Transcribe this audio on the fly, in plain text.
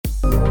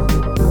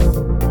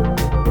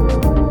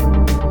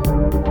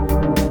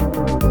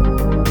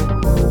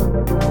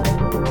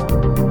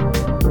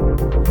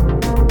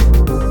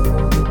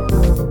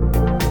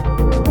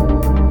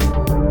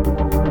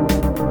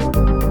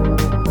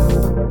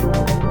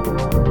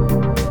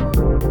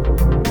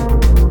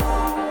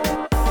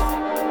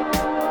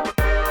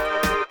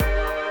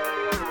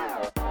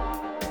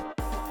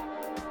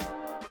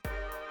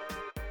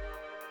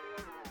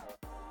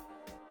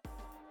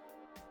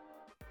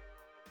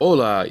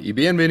Hola y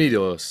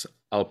bienvenidos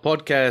al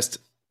podcast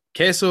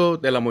Queso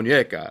de la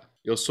Muñeca.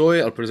 Yo soy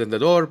el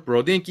presentador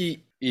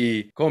Brodinky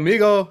y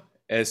conmigo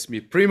es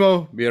mi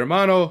primo, mi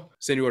hermano,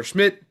 señor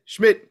Schmidt.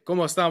 Schmidt,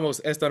 ¿cómo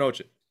estamos esta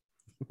noche?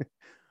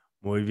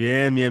 Muy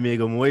bien, mi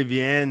amigo, muy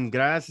bien.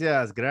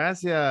 Gracias,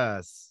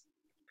 gracias.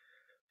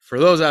 For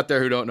those out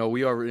there who don't know,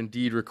 we are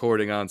indeed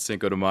recording on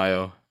Cinco de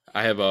Mayo.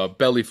 I have a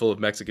belly full of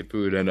Mexican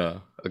food and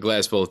a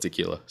glass full of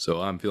tequila, so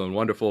I'm feeling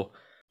wonderful.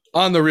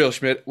 On the real,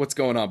 Schmidt, what's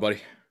going on,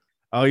 buddy?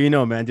 Oh,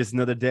 man, just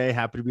another day.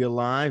 Happy to be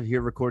alive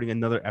here recording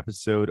another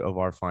episode of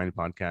our fine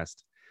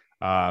podcast.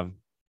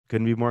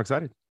 Couldn't be more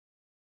excited.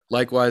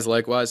 Likewise.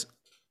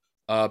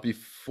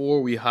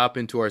 Before we hop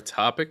into our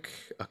topic,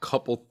 a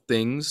couple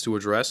things to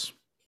address.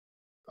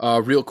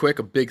 Real quick,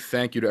 a big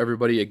thank you to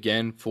everybody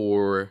again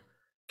for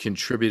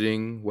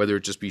contributing, whether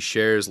it just be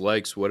shares,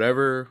 likes,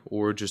 whatever,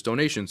 or just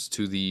donations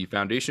to the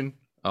foundation,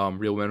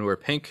 Real Men Wear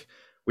Pink.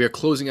 We are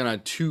closing in on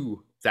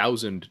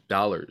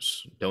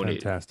 $2,000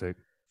 donated.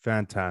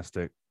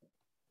 Fantastic.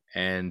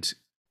 And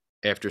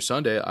after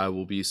Sunday, I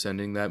will be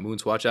sending that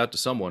Moonswatch out to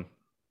someone.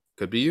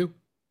 Could be you.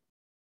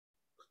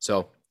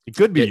 So it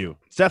could be you.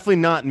 It's definitely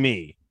not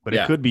me, but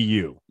yeah, it could be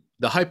you.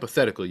 The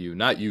hypothetical you,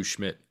 not you,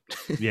 Schmidt.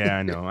 Yeah,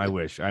 I know. I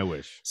wish.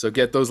 So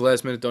get those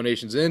last minute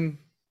donations in.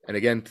 And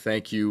again,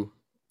 thank you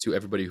to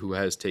everybody who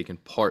has taken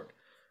part.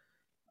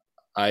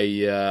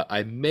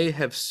 I may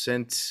have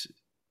sent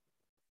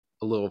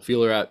a little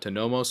feeler out to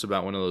Nomos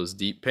about one of those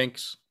deep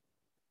pinks.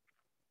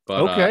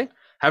 But okay.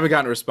 Haven't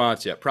gotten a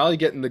response yet. Probably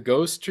getting the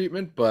ghost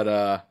treatment, but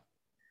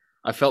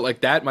I felt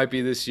like that might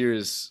be this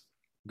year's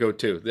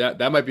go-to.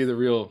 That might be the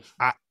real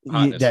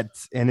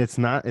it's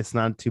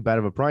not too bad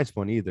of a price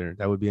point either.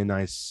 That would be a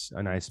nice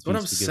That's what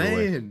I'm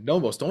saying.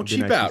 Nomos, don't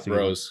cheap out,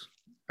 bros.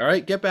 All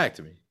right, get back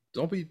to me.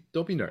 Don't be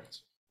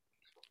nerds.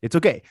 It's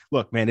okay.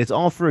 Look, man, it's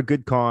all for a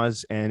good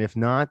cause, and if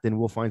not, then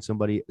we'll find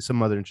some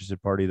other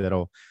interested party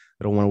that'll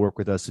want to work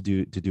with us to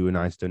do a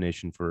nice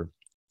donation for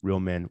Real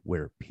Men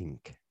Wear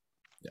Pink.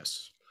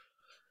 Yes.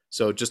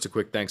 So just a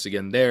quick thanks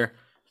again there.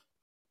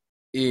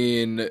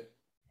 In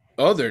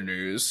other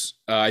news,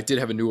 I did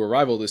have a new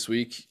arrival this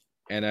week,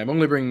 and I'm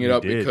only bringing it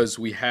up because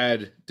we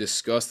had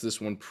discussed this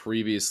one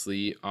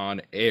previously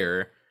on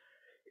air.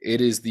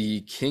 It is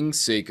the King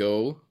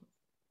Seiko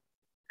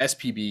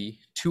SPB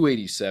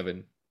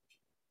 287.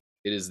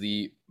 It is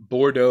the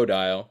Bordeaux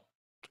dial.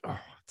 Oh,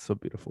 it's so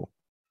beautiful.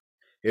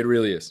 It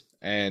really is.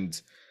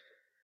 And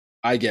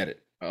I get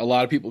it. A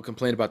lot of people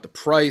complain about the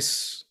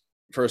price.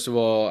 First of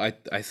all, I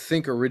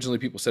think originally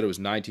people said it was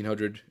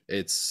 $1,900.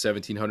 It's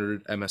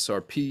 $1,700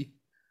 MSRP.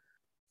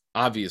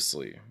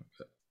 Obviously,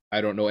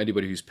 I don't know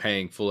anybody who's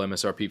paying full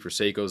MSRP for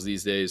Seikos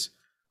these days.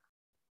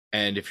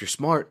 And if you're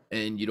smart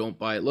and you don't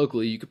buy it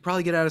locally, you could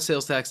probably get out of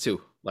sales tax too,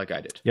 like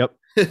I did.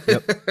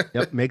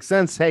 Yep. Makes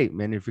sense. Hey,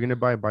 man, if you're going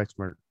to buy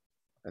smart.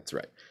 That's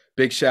right.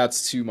 Big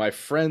shouts to my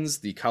friends,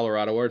 the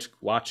Colorado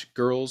Watch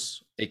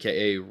Girls,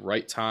 aka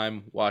Right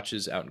Time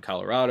Watches out in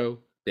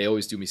Colorado. They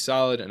always do me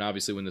solid, and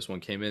obviously when this one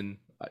came in,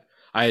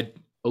 I had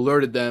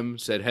alerted them,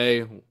 said,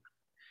 hey,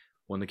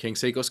 when the King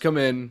Seikos come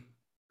in,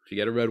 if you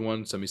get a red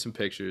one, send me some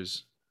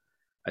pictures.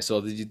 I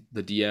saw the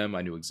DM.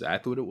 I knew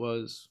exactly what it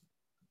was.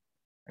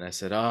 And I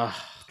said,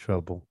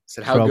 trouble. I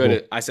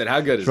said,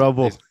 how good is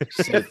trouble. It?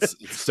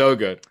 It's so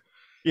good.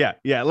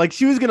 Yeah. Like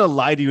she was going to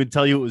lie to you and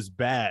tell you it was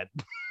bad.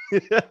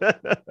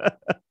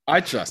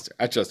 I trust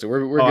her. We're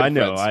good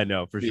friends. I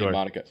know, for sure.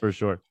 Monica. For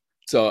sure.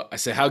 So I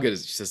said, how good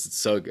is it? She says, it's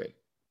so good.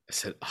 I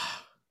said,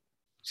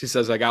 She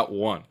says, I got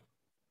one. I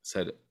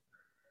said,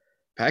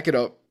 pack it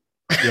up.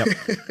 Yep.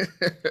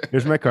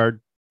 Here's my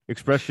card.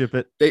 Express ship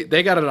it.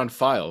 They got it on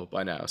file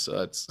by now, so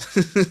that's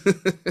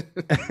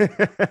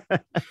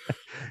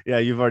yeah,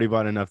 you've already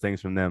bought enough things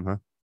from them, huh?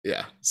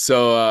 Yeah.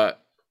 So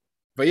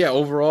but yeah,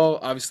 overall,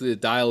 obviously the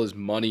dial is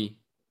money.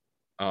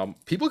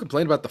 People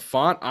complain about the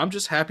font. I'm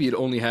just happy it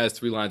only has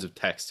 3 lines of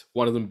text,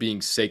 one of them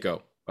being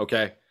Seiko.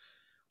 Okay.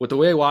 With the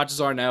way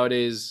watches are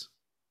nowadays,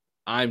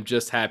 I'm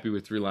just happy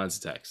with 3 lines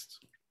of text.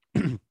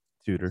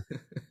 Tutor.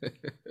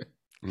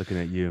 Looking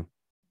at you.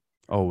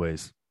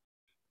 Always.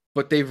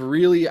 But I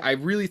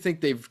really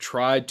think they've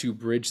tried to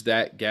bridge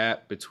that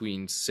gap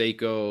between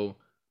Seiko,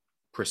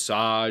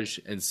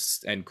 Presage,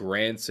 and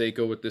Grand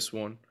Seiko with this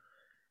one.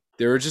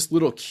 There are just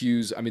little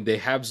cues. I mean, they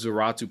have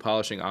Zaratsu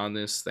polishing on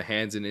this. The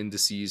hands and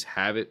indices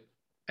have it,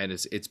 and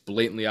it's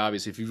blatantly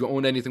obvious. If you've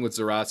owned anything with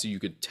Zaratsu, you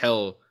could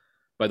tell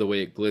by the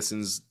way it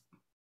glistens.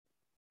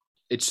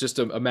 It's just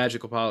a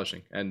magical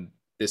polishing, and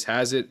this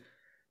has it.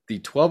 The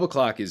 12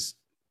 o'clock is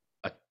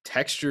a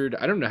textured.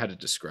 I don't know how to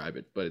describe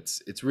it, but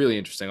it's really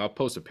interesting. I'll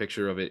post a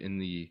picture of it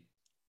in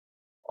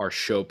our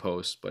show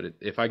post. But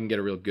if I can get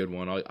a real good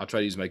one, I'll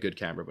try to use my good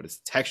camera. But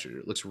it's textured.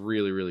 It looks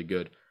really, really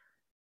good.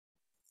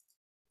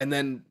 And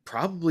then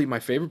probably my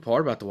favorite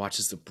part about the watch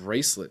is the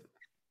bracelet.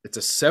 It's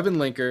a 7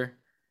 linker,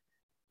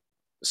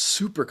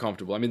 super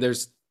comfortable. I mean,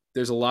 there's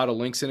a lot of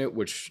links in it,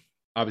 which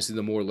obviously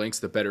the more links,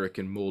 the better it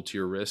can mold to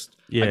your wrist.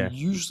 Yeah. I'm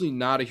usually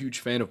not a huge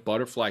fan of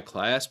butterfly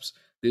clasps.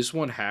 This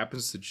one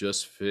happens to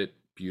just fit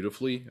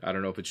beautifully. I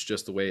don't know if it's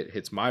just the way it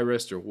hits my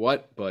wrist or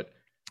what, but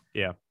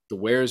Yeah. The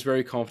wear is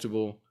very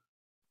comfortable.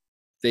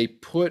 They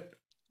put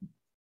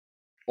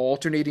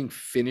alternating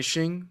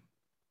finishing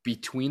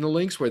between the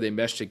links where they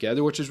mesh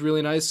together, which is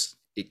really nice.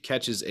 It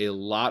catches a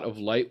lot of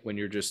light when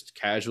you're just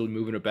casually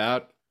moving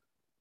about.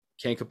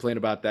 Can't complain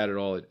about that at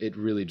all. It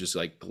really just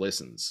like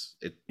glistens.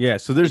 Yeah.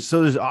 So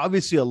there's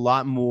obviously a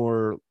lot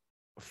more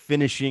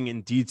finishing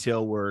and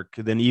detail work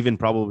than even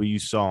probably you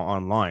saw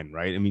online,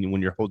 right? I mean,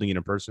 when you're holding it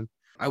in person.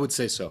 I would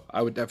say so.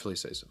 I would definitely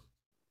say so.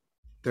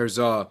 There's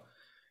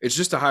it's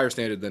just a higher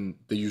standard than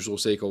the usual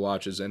Seiko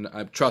watches, and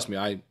trust me,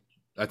 I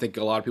think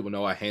a lot of people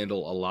know I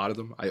handle a lot of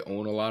them. I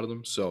own a lot of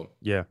them, so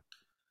Yeah.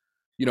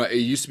 it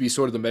used to be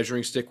sort of the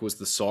measuring stick was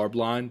the Sarb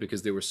line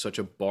because they were such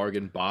a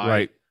bargain buy.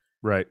 Right.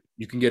 Right.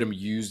 You can get them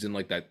used in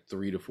like that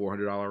 $300 to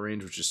 $400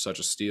 range, which is such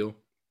a steal.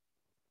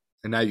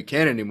 And now you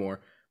can't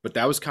anymore. But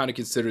that was kind of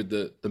considered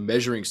the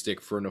measuring stick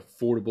for an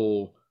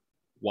affordable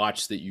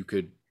watch that you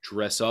could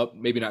dress up.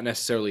 Maybe not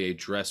necessarily a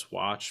dress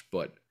watch,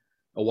 but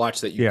a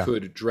watch that you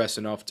could dress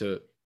enough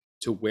to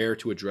wear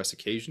to a dress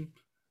occasion.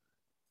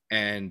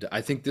 And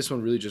I think this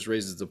one really just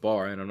raises the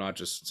bar. And I'm not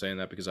just saying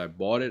that because I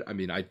bought it. I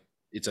mean,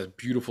 it's a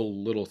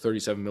beautiful little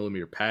 37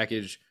 millimeter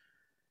package,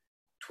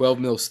 12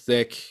 mils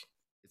thick.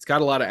 It's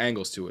got a lot of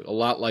angles to it, a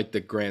lot like the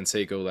Grand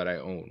Seiko that I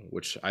own,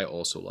 which I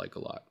also like a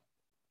lot.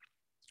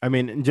 I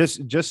mean,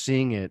 just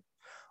seeing it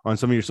on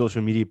some of your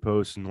social media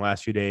posts in the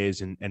last few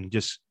days and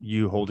just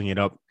you holding it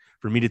up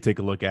for me to take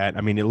a look at.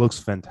 I mean, it looks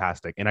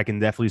fantastic. And I can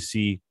definitely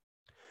see,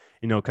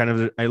 kind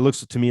of, it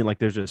looks to me like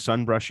there's a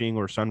sun brushing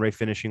or sun ray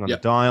finishing on the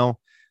dial.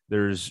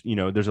 There's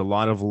a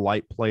lot of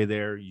light play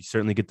there. You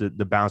certainly get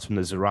the bounce from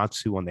the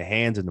Zaratsu on the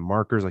hands and the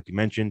markers, like you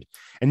mentioned.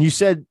 And you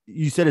said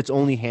it's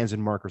only hands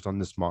and markers on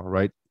this model,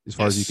 right? As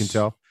far as you can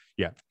tell.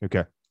 Yeah.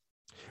 Okay.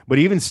 But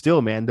even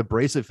still, man, the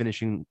bracelet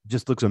finishing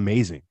just looks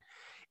amazing.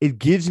 It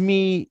gives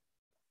me,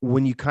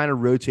 when you kind of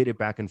rotate it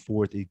back and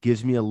forth, it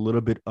gives me a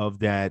little bit of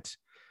that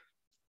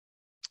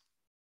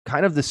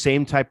kind of the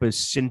same type of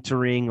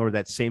sintering or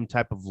that same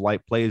type of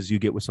light play as you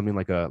get with something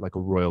like a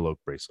Royal Oak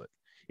bracelet.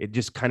 It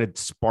just kind of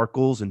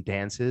sparkles and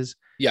dances.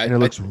 Yeah. And it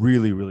looks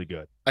really, really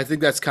good. I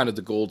think that's kind of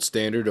the gold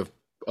standard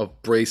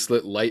of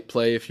bracelet light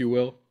play, if you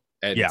will.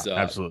 And yeah,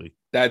 absolutely.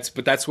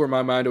 That's where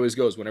my mind always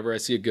goes. Whenever I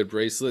see a good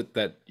bracelet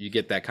that you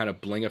get that kind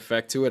of bling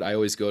effect to it, I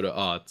always go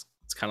to,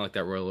 it's kind of like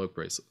that Royal Oak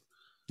bracelet.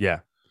 Yeah.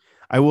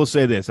 I will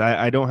say this.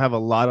 I don't have a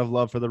lot of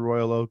love for the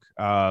Royal Oak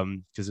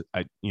because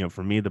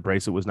for me, the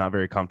bracelet was not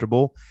very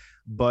comfortable.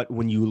 But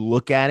when you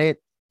look at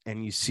it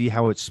and you see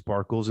how it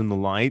sparkles in the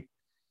light,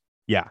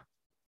 yeah,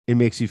 it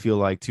makes you feel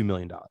like $2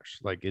 million.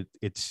 Like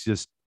it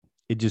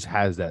just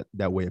has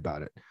that way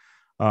about it.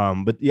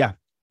 But yeah,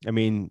 I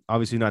mean,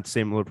 obviously not the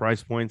same low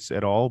price points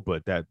at all,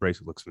 but that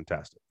bracelet looks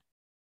fantastic.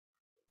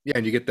 Yeah,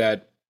 and you get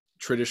that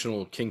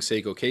traditional King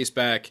Seiko case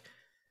back,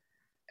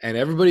 and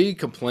everybody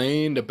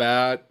complained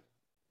about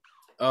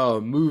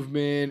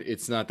movement,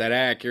 it's not that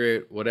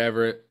accurate,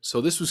 whatever.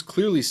 So this was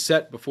clearly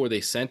set before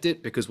they sent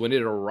it, because when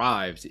it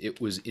arrived,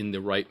 it was in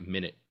the right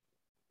minute.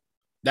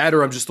 That,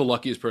 or I'm just the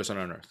luckiest person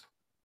on earth.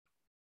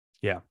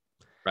 Yeah.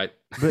 Right.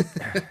 But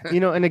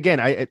and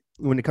again,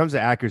 when it comes to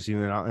accuracy,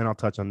 and I'll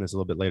touch on this a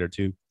little bit later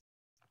too.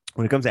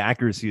 When it comes to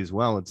accuracy as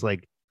well, it's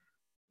like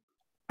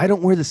I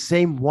don't wear the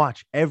same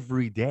watch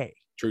every day.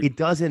 True. It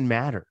doesn't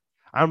matter.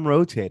 I'm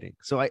rotating.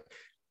 So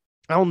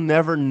I'll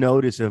never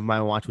notice if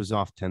my watch was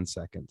off 10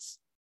 seconds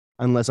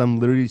unless I'm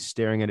literally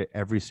staring at it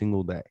every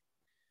single day.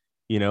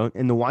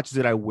 And the watches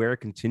that I wear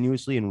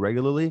continuously and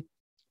regularly,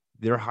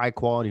 they're high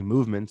quality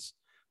movements,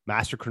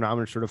 master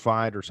chronometer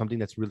certified or something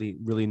that's really,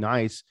 really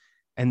nice.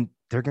 And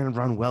they're going to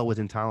run well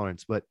within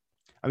tolerance. But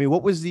I mean,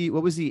 what was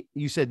the,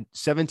 you said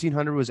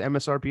 1700 was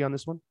MSRP on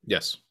this one?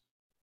 Yes.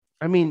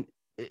 I mean,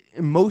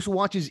 most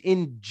watches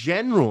in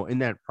general in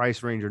that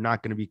price range are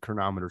not going to be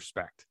chronometer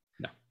spec.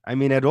 No. I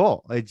mean, at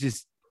all. It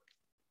just,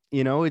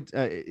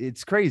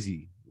 it's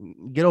crazy.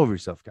 Get over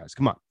yourself, guys.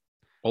 Come on.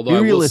 Although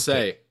I will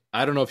say,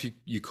 I don't know if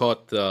you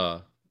caught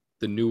the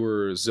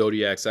newer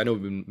Zodiacs. I know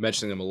we've been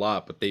mentioning them a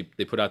lot, but they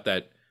put out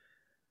that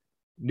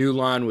new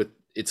line with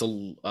it's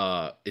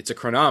a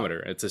chronometer.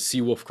 It's a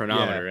Seawolf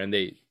chronometer, and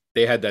they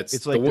had that.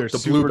 It's like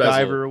the blue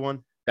diver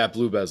one. That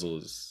blue bezel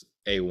is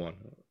A1.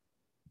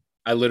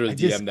 I literally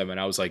DM'd them and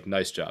I was like,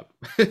 nice job.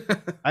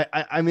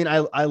 I mean,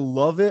 I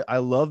love it. I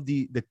love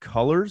the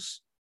colors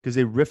because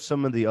they riffed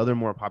some of the other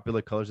more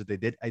popular colors that they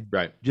did.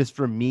 Right. Just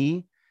for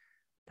me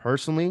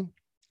personally,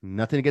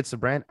 nothing against the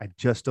brand. I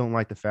just don't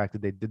like the fact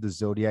that they did the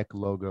Zodiac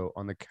logo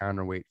on the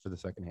counterweight for the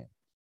second hand.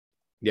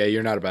 Yeah,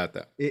 you're not about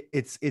that.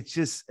 It's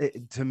just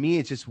to me,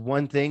 it's just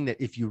one thing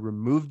that if you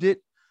removed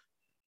it,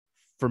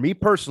 for me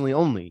personally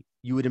only,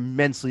 you would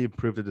immensely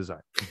improve the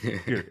design.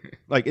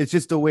 Like it's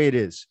just the way it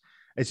is.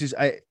 It's just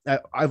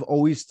I've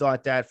always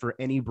thought that for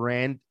any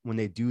brand when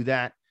they do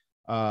that,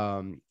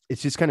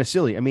 it's just kind of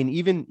silly. I mean,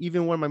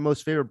 even one of my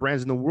most favorite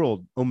brands in the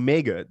world,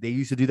 Omega, they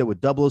used to do that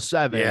with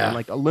 007 and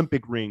like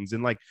Olympic rings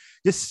and like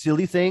just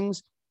silly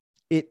things.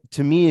 It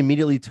to me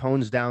immediately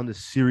tones down the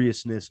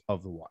seriousness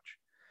of the watch.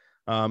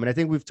 And I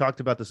think we've talked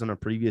about this on a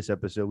previous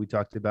episode. We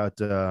talked about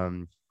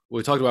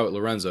we talked about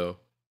Lorenzo.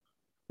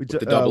 with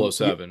the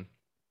 007.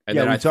 And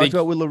yeah, then we talked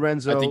about with I think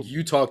Lorenzo.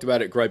 you talked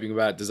about it griping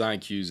about design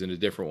cues in a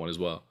different one as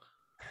well.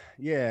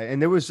 Yeah,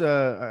 and there was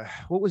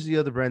what was the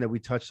other brand that we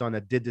touched on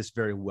that did this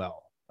very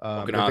well?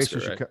 Fucking They're based Oscar,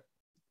 in right? Chicago.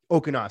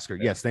 Oak Oscar.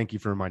 Yeah. Yes, thank you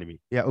for reminding me.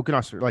 Yeah, Oak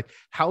Oscar. Like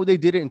how they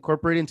did it,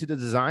 incorporate into the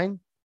design.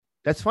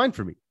 That's fine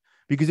for me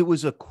because it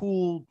was a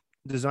cool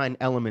design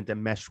element that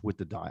meshed with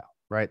the dial.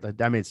 Right, like,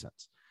 that made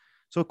sense.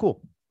 So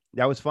cool.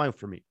 That was fine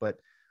for me. But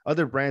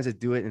other brands that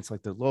do it, and it's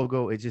like the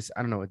logo. It just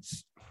I don't know.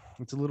 It's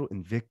a little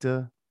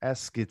Invicta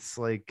esque. It's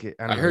like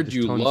I I don't know. It heard just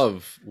you tones.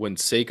 love when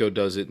Seiko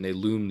does it and they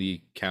loom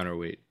the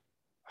counterweight.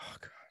 Oh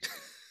God,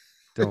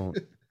 don't.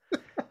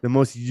 The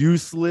most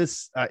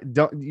useless.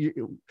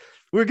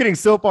 We're getting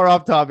so far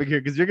off topic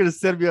here because you're gonna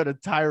send me on a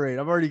tirade.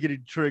 I'm already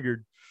getting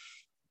triggered.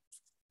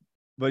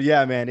 But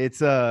yeah, man, it's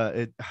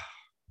Seiko,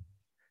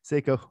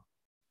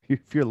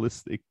 if you're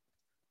listening,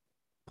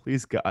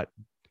 please God,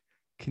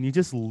 can you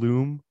just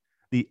loom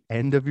the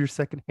end of your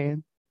second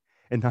hand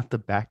and not the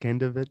back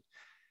end of it?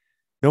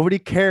 Nobody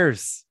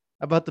cares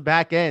about the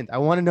back end. I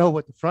want to know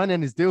what the front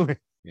end is doing.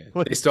 Yeah.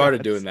 What They the started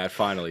guys- doing that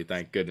finally,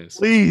 thank goodness.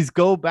 Please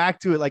go back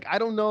to it. Like, I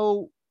don't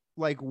know,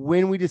 like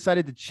when we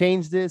decided to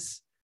change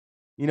this.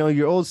 You know,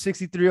 your old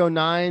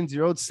 6309s,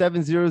 your old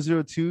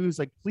 7002s,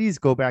 like, please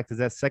go back to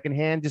that second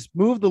hand. Just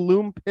move the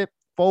loom pip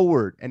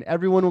forward and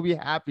everyone will be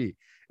happy.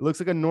 It looks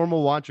like a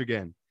normal watch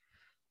again.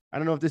 I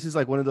don't know if this is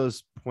like one of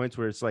those points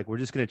where it's like we're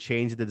just going to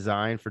change the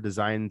design for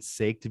design's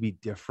sake to be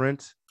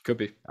different. Could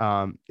be.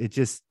 It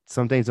just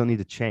some things don't need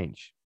to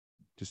change.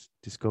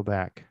 Just go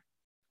back.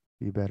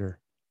 Be better.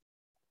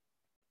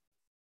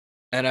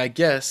 And I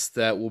guess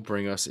that will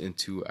bring us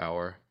into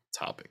our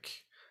topic.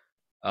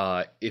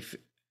 If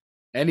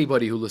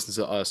anybody who listens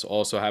to us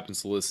also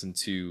happens to listen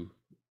to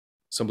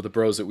some of the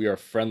bros that we are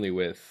friendly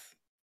with,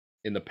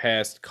 in the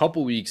past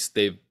couple weeks,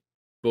 they've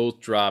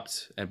both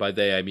dropped, and by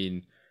they I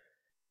mean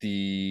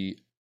I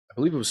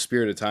believe it was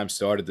Spirit of Time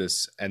started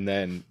this, and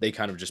then they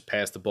kind of just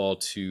passed the ball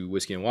to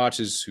Whiskey and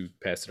Watches, who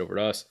passed it over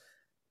to us.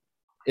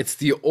 It's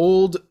the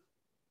old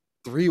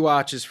 3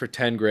 watches for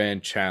 10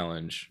 grand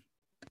challenge,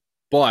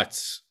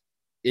 but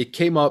it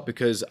came up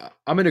because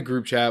I'm in a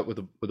group chat with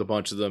a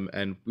bunch of them,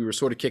 and we were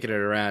sort of kicking it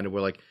around, and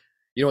we're like,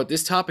 you know what,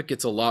 this topic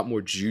gets a lot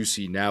more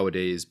juicy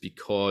nowadays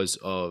because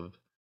of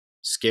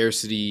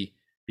scarcity,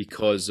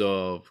 because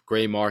of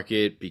gray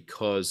market,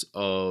 because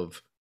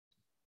of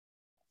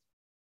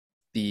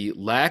the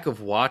lack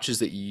of watches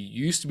that you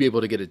used to be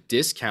able to get a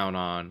discount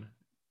on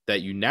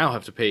that you now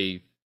have to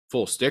pay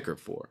full sticker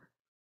for.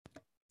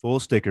 Full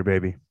sticker,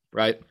 baby.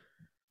 Right?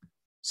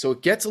 So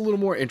it gets a little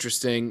more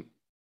interesting.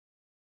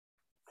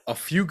 A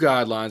few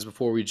guidelines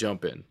before we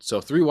jump in. So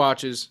 3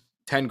 watches,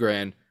 10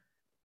 grand.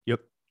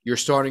 Yep. You're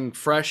starting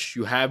fresh.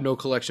 You have no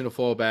collection to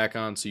fall back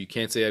on. So you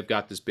can't say I've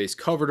got this base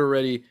covered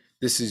already.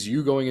 This is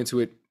you going into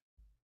it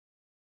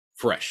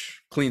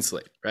fresh, clean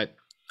slate, right?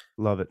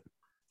 Love it.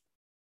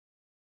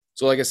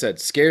 So like I said,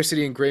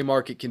 scarcity and gray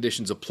market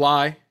conditions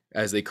apply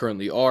as they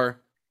currently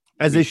are.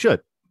 As they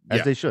should. As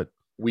Yeah. they should.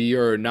 We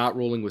are not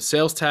rolling with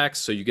sales tax,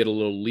 so you get a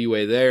little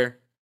leeway there.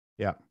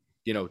 Yeah.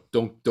 You know,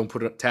 don't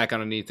put a tack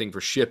on anything for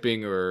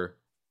shipping or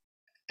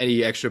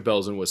any extra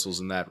bells and whistles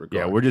in that regard.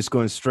 Yeah, we're just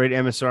going straight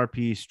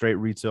MSRP, straight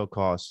retail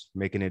costs,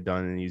 making it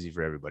done and easy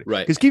for everybody.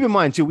 Right. Because keep in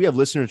mind, too, we have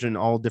listeners in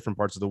all different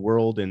parts of the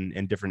world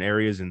and different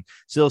areas, and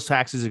sales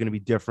taxes are going to be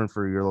different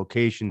for your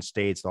location,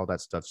 states, all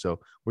that stuff. So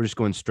we're just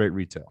going straight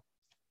retail.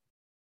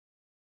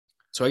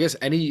 So I guess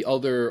any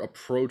other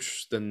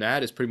approach than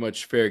that is pretty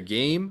much fair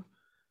game.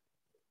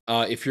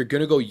 If you're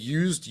going to go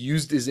used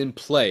is in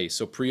play.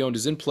 So pre-owned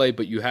is in play,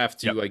 but you have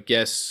to, I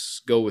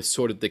guess, go with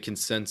sort of the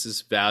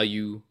consensus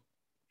value.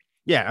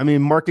 Yeah, I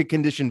mean, market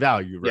condition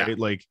value, right?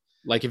 Yeah.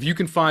 Like if you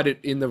can find it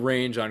in the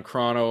range on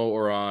Chrono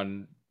or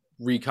on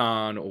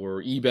Recon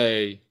or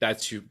eBay,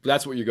 that's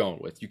what you're going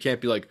with. You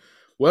can't be like,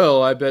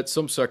 well, I bet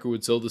some sucker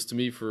would sell this to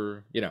me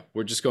for,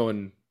 we're just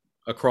going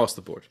across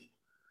the board.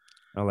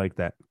 I like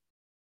that.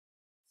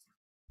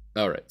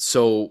 All right.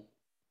 So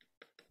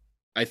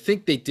I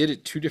think they did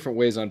it 2 different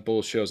ways on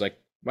both shows. I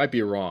might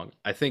be wrong.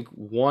 I think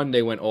one,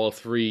 they went all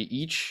 3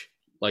 each.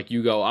 Like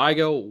you go, I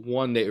go.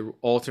 One, they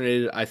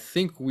alternated. I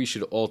think we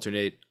should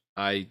alternate.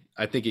 I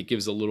think it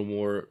gives a little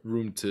more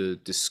room to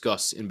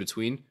discuss in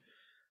between.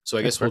 So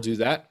I guess we'll do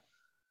that.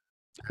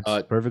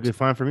 That's perfectly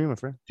fine for me, my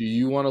friend. Do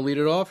you want to lead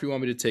it off? Or you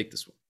want me to take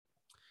this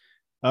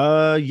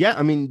one? Yeah.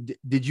 I mean,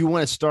 did you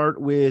want to start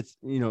with,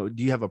 do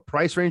you have a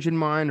price range in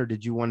mind, or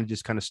did you want to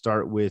just kind of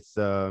start with,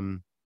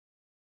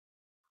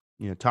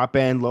 top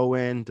end, low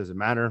end? Does it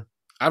matter?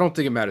 I don't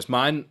think it matters.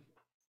 Mine,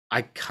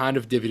 I kind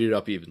of divvied it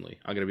up evenly.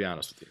 I'm going to be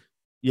honest with you.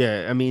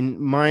 Yeah, I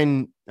mean,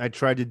 mine, I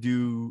tried to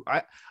do,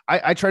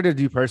 I try to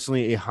do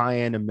personally a high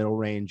end, a middle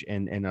range,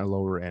 and a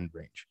lower end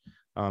range.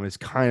 It's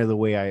kind of the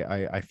way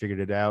I figured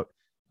it out,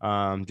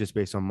 just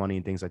based on money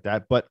and things like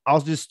that. But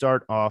I'll just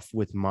start off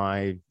with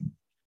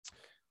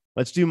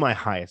let's do my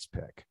highest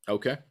pick.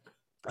 Okay.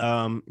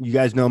 You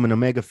guys know I'm an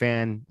Omega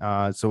fan,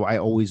 so I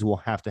always will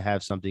have to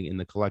have something in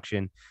the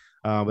collection.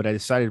 But I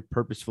decided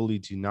purposefully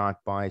to not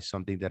buy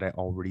something that I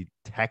already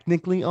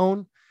technically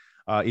own.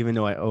 even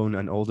though I own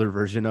an older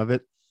version of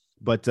it.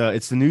 But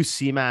it's the new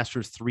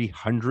Seamaster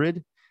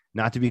 300,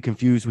 not to be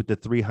confused with the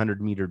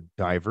 300-meter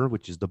diver,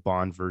 which is the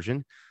Bond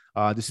version.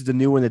 This is the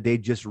new one that they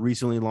just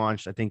recently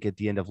launched, I think, at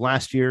the end of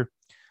last year,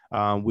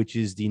 which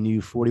is the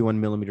new 41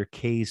 millimeter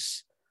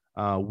case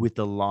with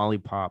the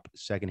Lollipop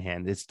second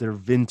hand. It's their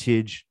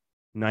vintage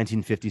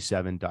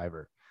 1957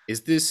 diver.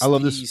 Is this I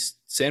love the this.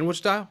 sandwich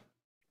style?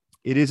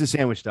 It is a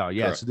sandwich style.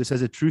 Yeah. Correct. So this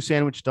has a true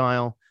sandwich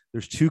style.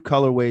 There's two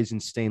colorways in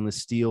stainless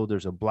steel.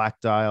 There's a black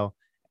dial,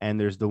 and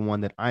there's the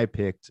one that I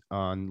picked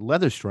on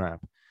leather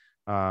strap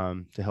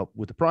to help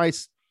with the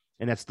price.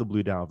 And that's the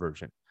blue dial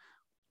version.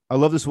 I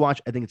love this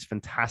watch. I think it's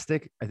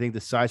fantastic. I think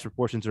the size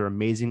proportions are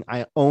amazing.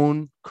 I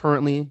own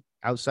currently,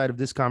 outside of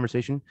this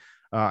conversation,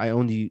 I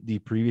own the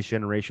previous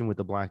generation with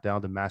the black dial,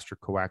 the Master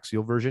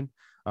Coaxial version,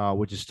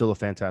 which is still a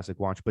fantastic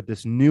watch. But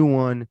this new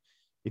one,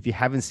 if you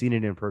haven't seen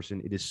it in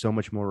person, it is so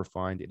much more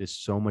refined. It is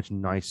so much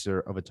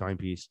nicer of a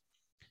timepiece.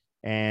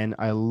 And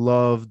I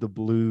love the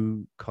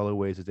blue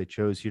colorways that they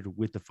chose here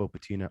with the faux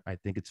patina. I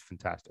think it's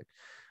fantastic.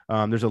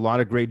 There's a lot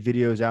of great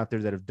videos out there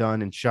that have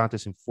done and shot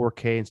this in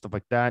 4K and stuff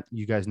like that.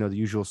 You guys know the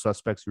usual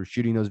suspects who are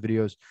shooting those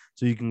videos,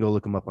 so you can go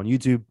look them up on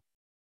YouTube.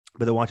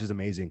 But the watch is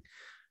amazing.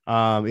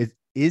 It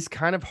is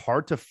kind of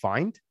hard to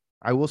find.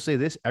 I will say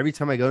this: every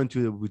time I go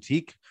into a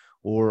boutique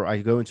or I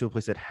go into a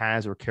place that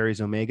has or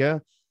carries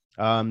Omega,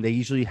 they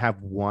usually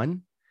have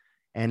one.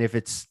 And if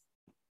it's,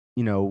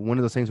 one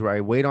of those things where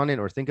I wait on it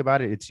or think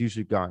about it, it's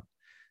usually gone.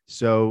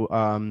 So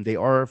they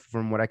are,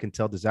 from what I can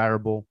tell,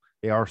 desirable.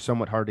 They are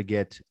somewhat hard to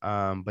get,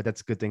 but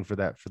that's a good thing for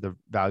the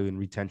value and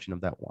retention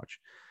of that watch.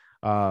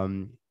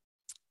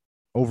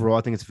 Overall,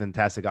 I think it's a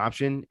fantastic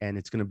option, and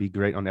it's going to be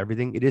great on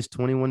everything. It is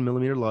 21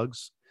 millimeter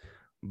lugs,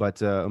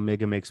 but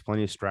Omega makes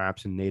plenty of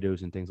straps and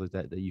NATOs and things like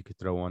that you could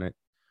throw on it,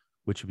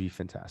 which would be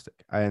fantastic.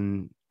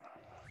 And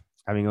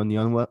having on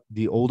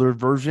the older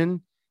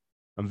version,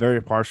 I'm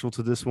very partial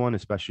to this one,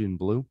 especially in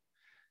blue,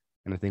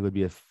 and I think it would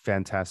be a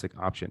fantastic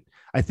option.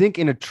 I think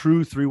in a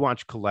true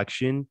 3-watch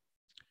collection,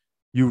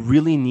 you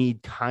really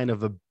need kind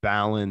of a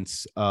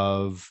balance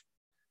of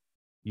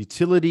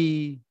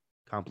utility,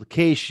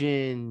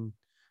 complication,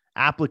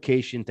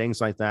 application,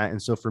 things like that.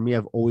 And so for me,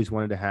 I've always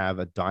wanted to have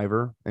a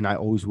diver, and I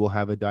always will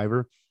have a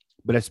diver.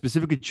 But I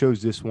specifically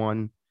chose this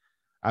one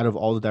out of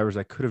all the divers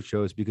I could have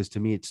chose because to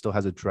me, it still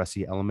has a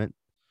dressy element.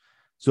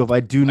 So if I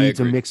do need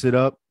to mix it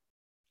up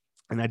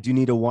and I do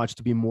need a watch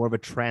to be more of a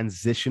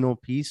transitional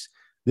piece,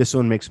 this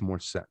one makes more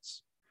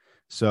sense.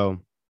 So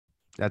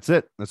that's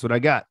it. That's what I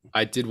got.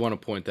 I did want to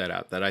point that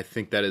out, that I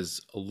think that is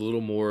a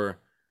little more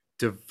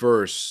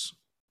diverse.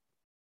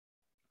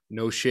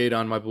 No shade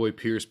on my boy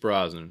Pierce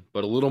Brosnan,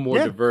 but a little more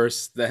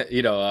diverse, that,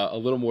 a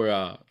little more,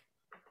 what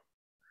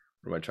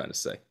am I trying to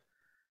say?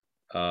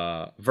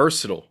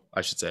 Versatile,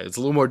 I should say. It's a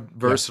little more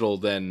versatile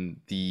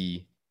than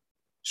the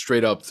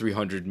straight up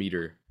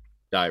 300-meter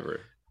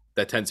diver.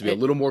 That tends to be a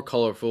little more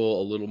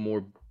colorful, a little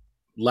more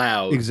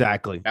loud.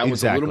 Exactly. That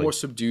one's a little more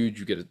subdued.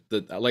 You get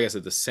like I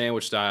said, the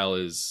sandwich style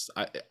is.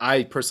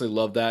 I personally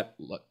love that.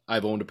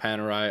 I've owned a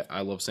Panerai.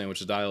 I love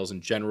sandwich styles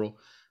in general.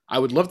 I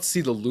would love to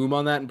see the loom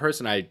on that in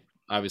person. I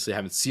obviously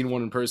haven't seen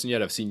one in person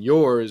yet. I've seen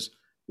yours,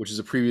 which is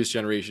a previous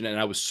generation, and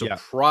I was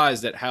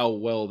surprised at how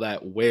well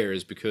that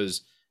wears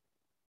because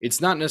it's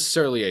not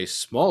necessarily a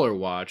smaller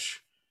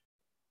watch,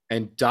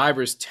 and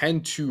divers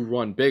tend to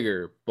run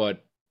bigger.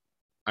 But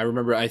I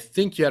remember, I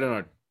think you had it on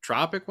a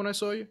Tropic when I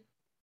saw you.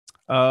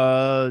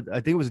 I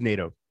think it was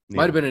NATO.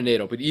 Might have been a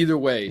NATO, but either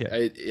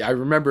way, I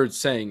remember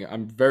saying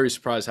I'm very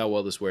surprised how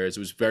well this wears. It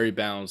was very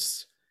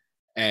balanced,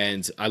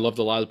 and I love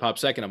the Lollipop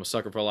second. I'm a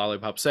sucker for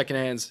Lollipop second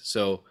hands,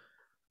 so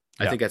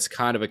I think that's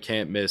kind of a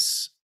can't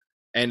miss.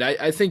 And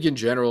I think in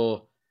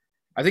general,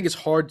 I think it's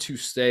hard to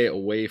stay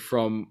away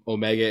from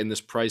Omega in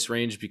this price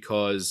range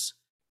because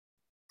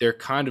they're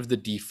kind of the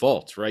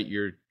default, right?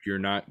 You're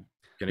not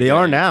They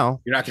are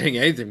now. You're not getting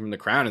anything from the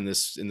Crown in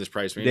this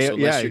price range. So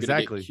unless you're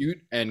going to get cute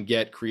and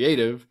get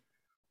creative,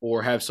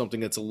 or have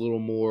something that's a little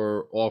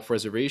more off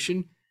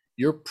reservation,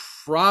 you're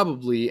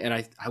probably, and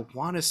I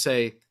want to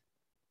say,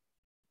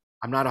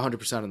 I'm not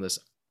 100% on this.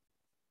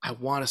 I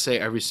want to say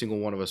every single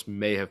one of us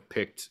may have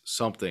picked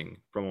something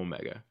from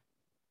Omega.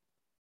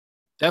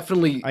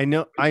 Definitely. I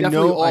know kicked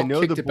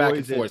the it back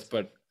and boys forth,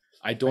 but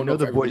I don't know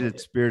the boys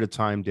at Spirit of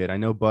Time did. I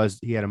know Buzz,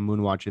 he had a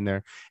Moonwatch in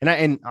there,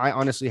 and I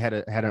honestly had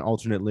an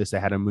alternate list that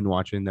had a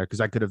Moonwatch in there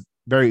because I could have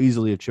very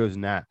easily have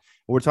chosen that.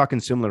 We're talking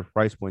similar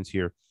price points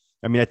here.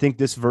 I mean, I think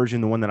this version,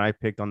 the one that I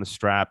picked on the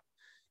strap,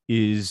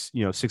 is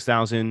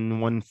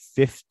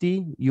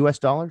 $6,150 US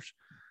dollars.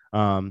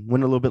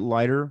 Went a little bit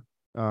lighter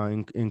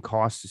in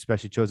cost,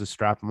 especially chose a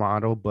strap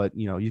model, but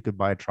you could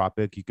buy a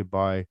Tropic, you could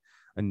buy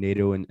a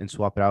NATO and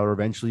swap it out, or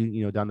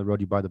eventually down the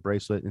road you buy the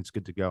bracelet and it's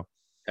good to go.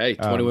 Hey,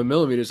 21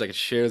 millimeters. I could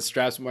share the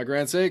straps with my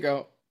Grand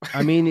Seiko.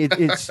 I mean,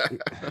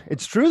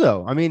 it's true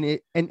though. I mean,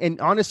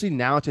 and honestly,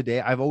 now today,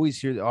 I've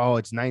always heard, oh,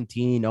 it's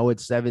 19, oh,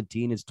 it's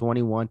 17, it's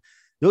 21.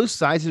 Those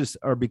sizes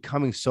are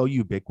becoming so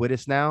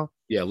ubiquitous now.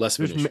 Yeah,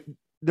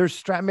 there's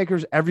strap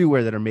makers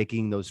everywhere that are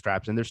making those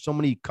straps, and there's so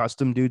many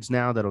custom dudes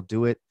now that'll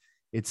do it.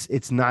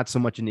 It's not so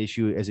much an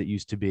issue as it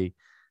used to be.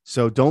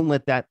 So don't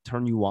let that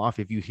turn you off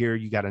if you hear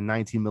you got a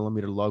 19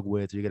 millimeter lug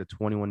width or you got a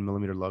 21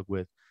 millimeter lug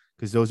width,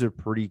 because those are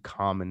pretty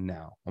common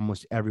now.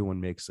 Almost everyone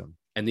makes them.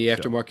 And the So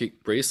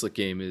aftermarket bracelet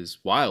game is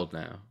wild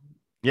now.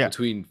 yeah,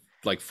 Between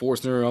like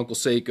Forstner, Uncle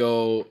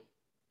Seiko,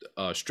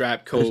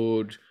 Strap there's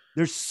Code,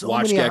 there's so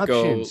Watch many Gecko.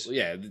 options,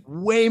 Yeah,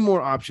 way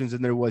more options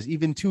than there was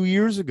even 2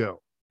 years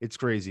ago. It's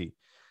crazy.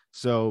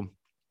 So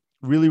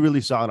really,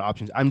 really solid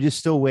options. I'm just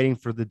still waiting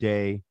for the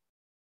day,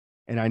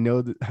 and I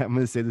know that I'm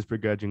going to say this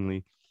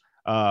begrudgingly.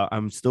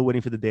 I'm still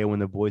waiting for the day when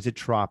the boys at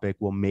Tropic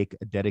will make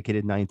a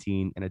dedicated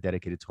 19 and a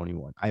dedicated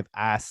 21. I've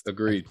asked, I've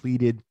agreed.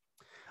 pleaded.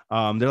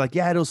 They're like,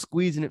 yeah, it'll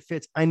squeeze and it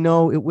fits. I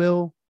know it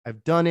will.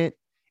 I've done it.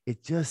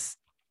 It just,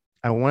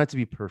 I want it to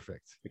be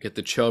perfect. Get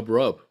the Chubb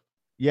rub.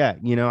 Yeah,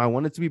 I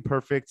want it to be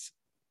perfect.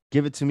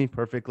 Give it to me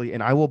perfectly,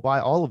 and I will buy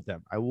all of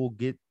them. I will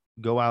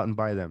go out and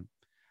buy them.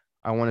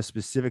 I want a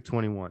specific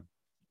 21.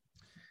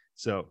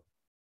 So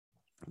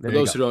For there you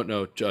those go. who don't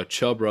know,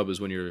 Chubb rub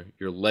is when your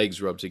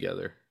legs rub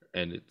together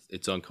and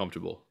it's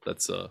uncomfortable.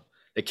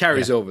 It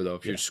carries Yeah, over though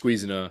if yeah, you're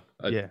squeezing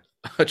yeah,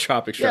 a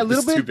tropic yeah. A strap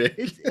little that's too bit.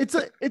 big.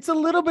 It's a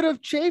little bit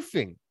of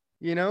chafing,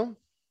 you know.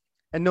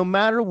 And no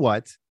matter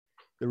what,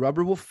 the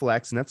rubber will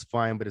flex, and that's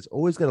fine. But it's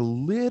always got a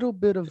little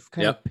bit of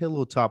kind of Yep.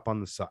 pillow top on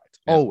the sides.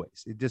 Yep.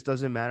 Always. It just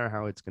doesn't matter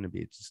how it's going to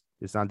be.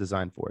 It's not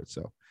designed for it.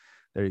 So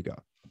there you go.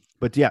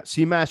 But yeah,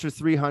 Seamaster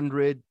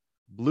 300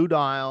 blue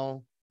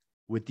dial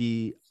with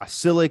the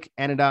acrylic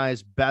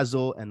anodized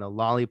bezel and the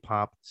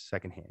lollipop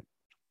second hand.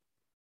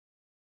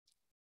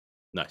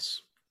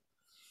 Nice.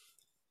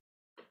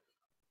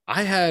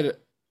 I'm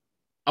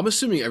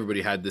assuming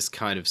everybody had this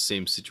kind of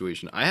same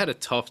situation. I had a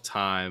tough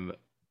time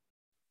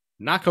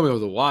not coming up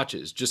with the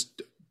watches,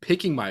 just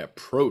picking my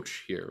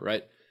approach here,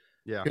 right?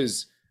 Yeah.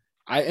 Because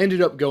I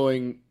ended up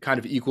going kind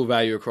of equal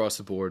value across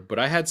the board, but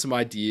I had some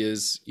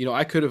ideas.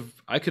 I could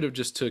have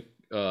just took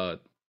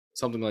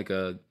something like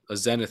a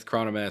Zenith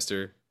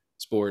Chronomaster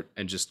Sport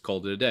and just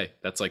called it a day.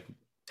 That's like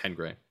 10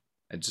 grand,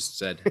 and just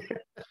said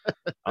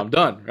I'm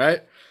done,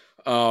 right?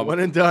 Um, One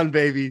and done,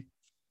 baby.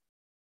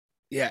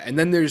 yeah, and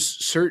then there's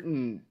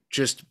certain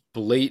just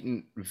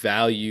blatant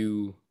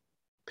value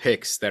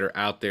picks that are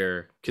out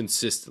there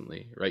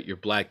consistently, right? Your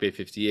Black Bay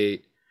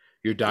 58,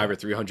 your Yeah. Diver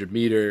 300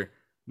 meter.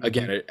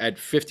 Again, Mhm. at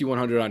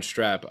 5100 on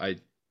strap,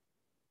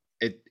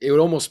 it would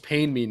almost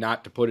pain me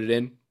not to put it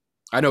in.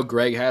 I know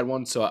Greg had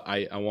one, so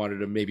I wanted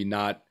to maybe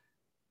not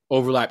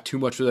overlap too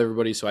much with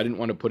everybody, so I didn't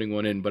want to putting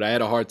one in, but I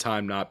had a hard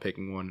time not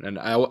picking one, and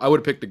I would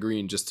have picked the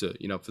green just to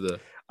for the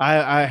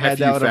I had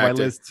that FU one on my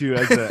factor. list too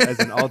as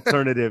an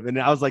alternative,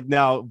 and I was like,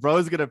 "No,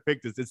 bro's gonna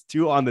pick this. It's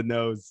too on the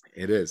nose."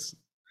 It is.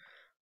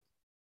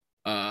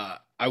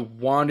 I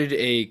wanted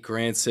a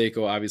Grand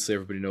Seiko. Obviously,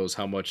 everybody knows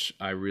how much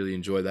I really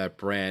enjoy that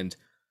brand,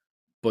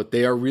 but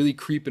they are really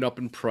creeping up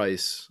in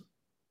price.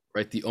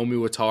 Right, the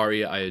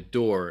Omiwatari I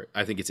adore.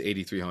 I think it's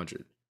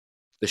 8,300.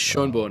 The Oh,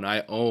 Shunbone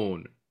I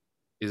own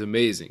is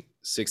amazing,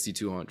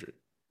 6,200.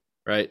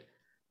 Right,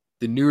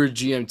 the newer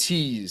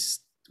GMTs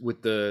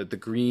with the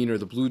green or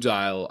the blue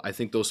dial, I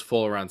think those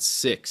fall around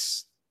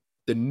 6.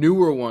 The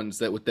newer ones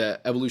that with the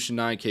Evolution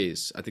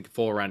 9Ks, I think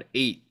fall around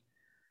 8.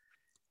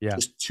 yeah.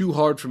 Just too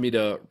hard for me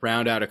to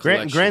round out a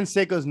Grand collection.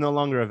 Seiko is no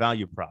longer a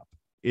value prop.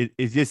 It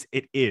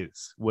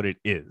is what it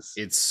is.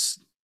 It's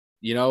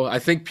I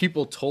think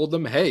people told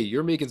them, "Hey,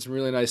 you're making some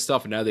really nice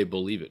stuff," and now they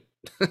believe it.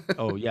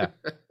 Oh yeah,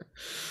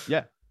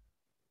 yeah.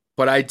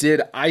 But I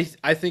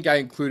think I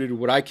included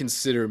what I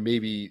consider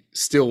maybe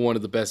still one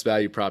of the best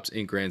value props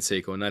in Grand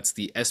Seiko, and that's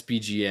the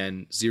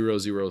SPGN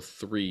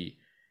 003.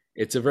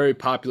 It's a very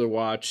popular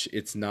watch.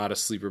 It's not a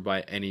sleeper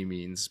by any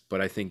means,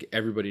 but I think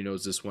everybody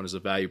knows this one is a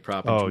value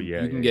prop, and Oh you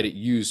yeah, can yeah, get yeah, it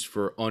used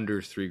for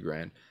under 3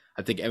 grand.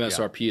 I think yeah.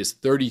 MSRP is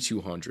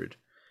 3,200.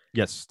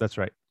 Yes, that's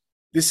right.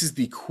 This is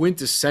the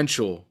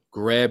quintessential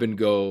grab and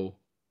go,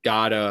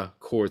 gotta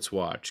quartz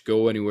watch.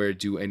 Go anywhere,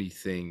 do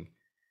anything.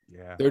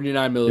 Yeah,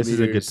 39 this is a good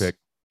millimeters. pick.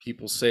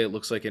 People say it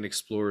looks like an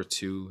Explorer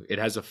 2. It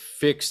has a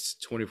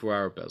fixed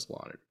 24-hour bezel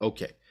on it.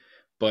 Okay.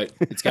 But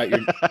it's got your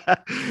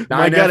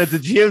My God, it's a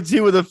 9F.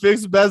 GMT with a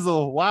fixed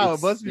bezel. Wow, it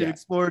It's, must be an yeah.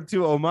 Explorer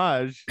 2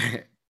 homage.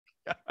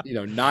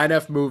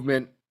 9F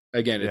movement.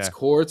 Again, it's Yeah,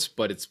 quartz,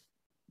 but it's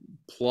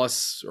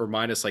plus or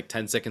minus like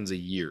 10 seconds a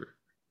year.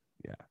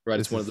 yeah. Right?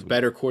 It's This one is of the sweet.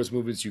 better quartz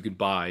movements you can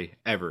buy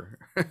ever.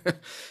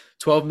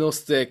 12 mil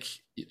stick.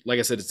 Like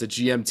I said, it's a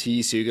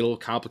GMT, so you get a little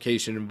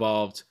complication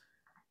involved.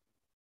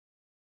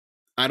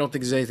 I don't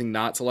think there's anything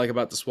not to like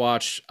about this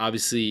watch.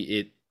 Obviously,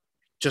 it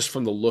just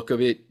from the look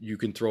of it, you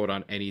can throw it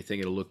on anything.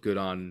 It'll look good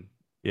on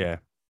Yeah,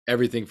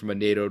 everything from a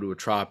NATO to a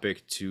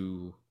Tropic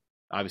to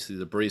obviously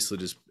the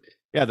bracelet is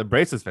yeah. The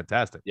brace is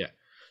fantastic. yeah.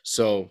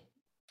 So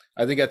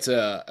I think that's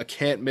a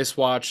can't miss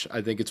watch.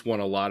 I think it's one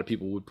a lot of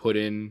people would put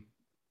in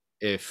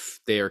if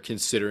they are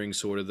considering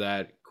sort of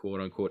that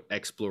quote unquote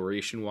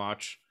exploration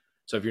watch.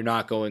 So if you're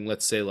not going,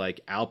 let's say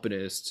like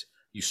Alpinist,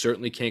 you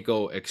certainly can't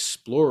go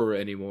Explorer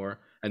anymore,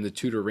 and the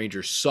Tudor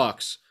Ranger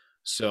sucks.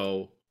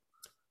 So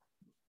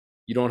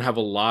you don't have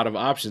a lot of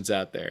options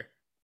out there.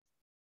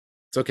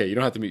 It's okay. You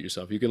don't have to mute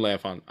yourself. You can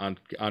laugh on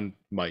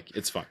mic.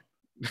 It's fine.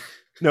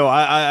 No,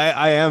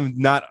 I am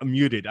not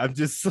muted. I'm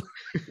just.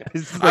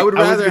 I would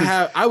was rather gonna,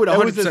 have. I would that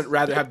was 100%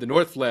 rather have the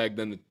North flag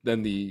than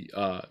the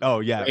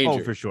Oh yeah. Oh,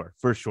 Ranger.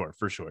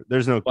 for sure.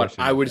 There's no But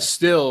question I about would that,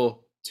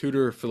 still,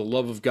 Tudor, for the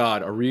love of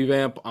God, a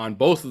revamp on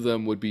both of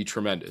them would be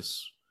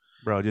tremendous.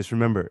 bro. Just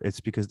remember, it's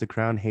because the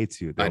crown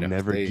hates you. I They'll know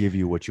never give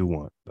you what you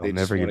want. They'll they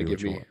just never want give to you give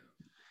what you me. want.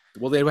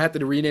 Well, they would have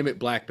to rename it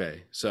Black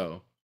Bay.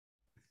 So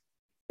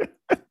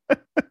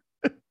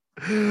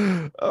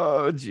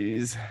Oh,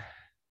 jeez.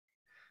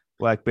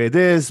 Black Bay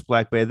this,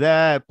 Black Bay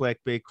that, Black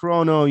Bay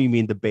Chrono. You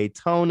mean the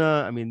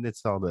Baytona? I mean,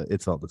 it's all the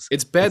same.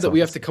 it's bad It's that all we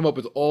the have to same. come up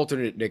with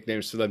alternate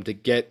nicknames for them to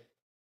get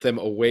them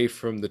away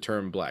from the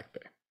term Black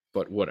Bay.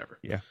 But whatever.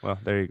 Yeah. Well,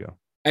 there you go.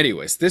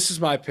 Anyways, this is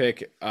my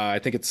pick. I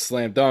think it's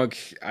slam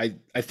dunk. I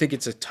think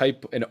it's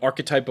an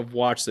archetype of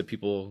watch that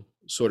people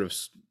sort of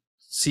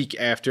seek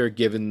after,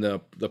 given the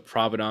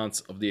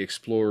provenance of the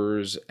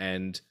explorers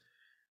and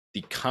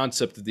the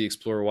concept of the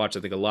explorer watch. I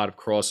think a lot of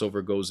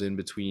crossover goes in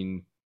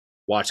between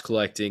watch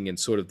collecting and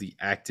sort of the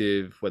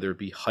active, whether it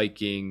be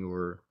hiking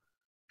or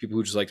people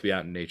who just like to be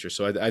out in nature.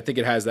 So I think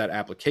it has that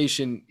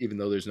application, even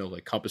though there's no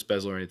like compass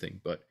bezel or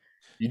anything. But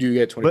you do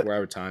get But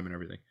 24-hour time and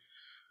everything.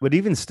 but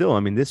even still, I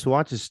mean, this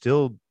watch is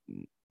still,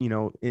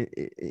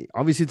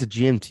 obviously it's a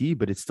GMT,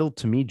 but it's still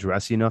to me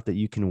dressy enough that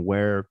you can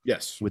wear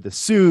Yes, with a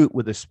suit,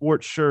 with a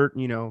sports shirt,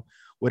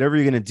 whatever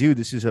you're gonna do.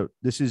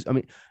 I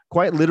mean,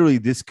 quite literally,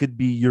 this could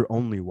be your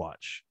only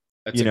watch.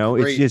 that's a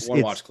It's great just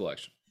one watch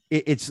collection.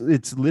 it's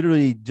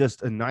literally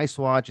just a nice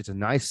watch. It's a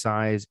nice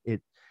size.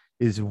 It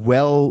is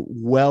well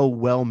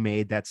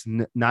made. That's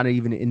not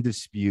even in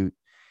dispute.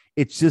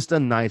 It's just a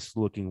nice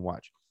looking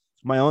watch.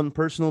 My own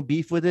personal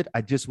beef with it,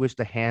 I just wish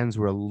the hands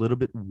were a little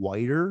bit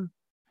whiter,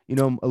 a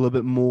little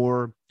bit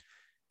more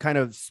kind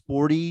of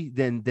sporty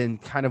than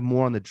kind of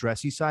more on the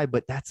dressy side.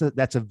 But that's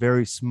a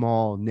very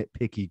small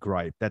nitpicky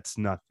gripe. That's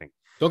nothing.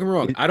 Don't get me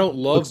wrong. It I don't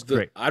looks love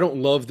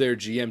great. their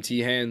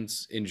GMT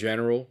hands in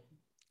general.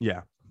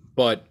 Yeah.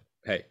 But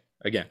hey,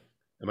 again,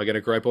 am I going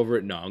to gripe over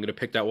it? No, I'm going to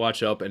pick that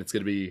watch up and it's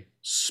going to be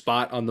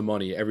spot on the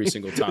money every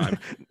single time.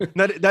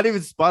 not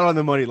even spot on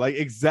the money, like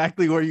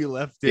exactly where you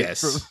left it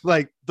Yes. from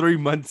like 3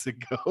 months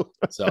ago.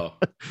 So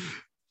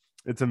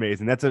It's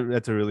amazing. That's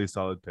a really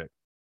solid pick.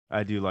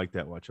 I do like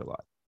that watch a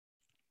lot.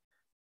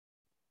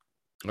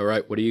 all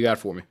right, what do you got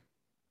for me?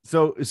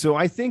 So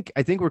I think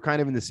we're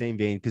kind of in the same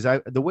vein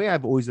because the way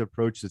I've always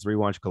approached this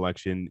rewatch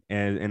collection,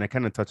 and I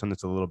kind of touched on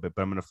this a little bit,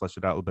 but I'm going to flesh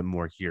it out a little bit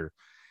more here.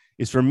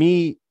 Is for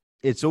me,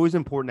 it's always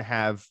important to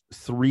have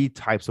three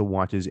types of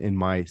watches in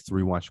my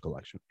three watch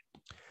collection.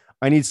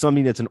 I need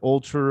something that's an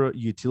ultra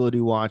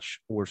utility watch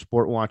or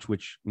sport watch,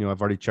 which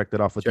I've already checked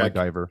it off with Check.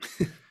 MacGyver.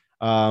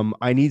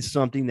 I need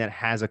something that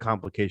has a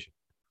complication,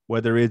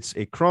 whether it's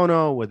a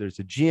chrono, whether it's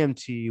a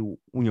GMT,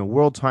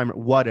 world timer,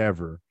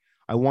 whatever.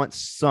 I want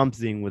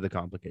something with a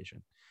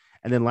complication.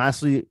 And then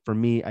lastly, for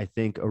me, I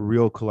think a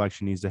real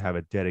collection needs to have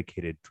a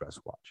dedicated dress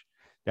watch.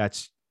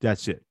 That's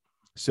it.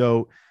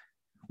 So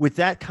with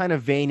that kind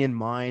of vein in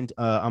mind,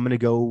 I'm going to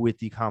go with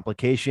the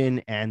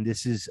complication. And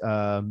this is,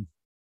 I'm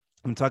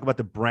going to talk about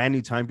the brand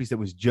new timepiece that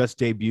was just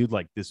debuted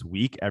like this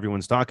week.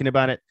 Everyone's talking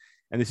about it.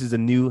 And this is a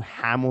new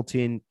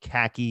Hamilton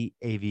Khaki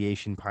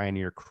Aviation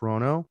Pioneer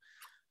Chrono.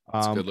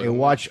 A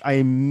watch I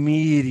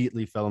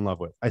immediately fell in love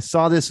with. I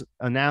saw this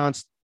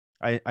announced.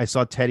 I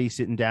saw Teddy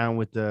sitting down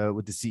with the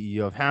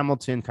CEO of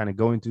Hamilton, kind of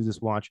going through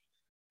this watch.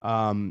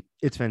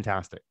 It's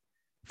fantastic.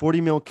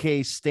 40 mil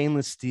case,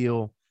 stainless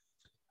steel.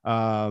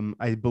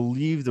 I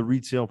believe the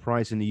retail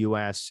price in the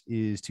US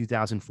is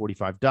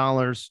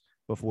 $2,045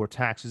 before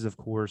taxes, of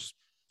course.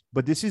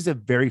 But this is a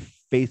very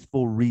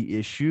faithful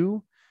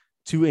reissue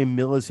to a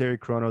military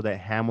chrono that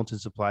Hamilton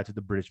supplied to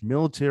the British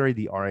military,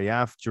 the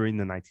RAF, during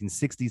the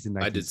 1960s and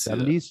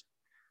 1970s.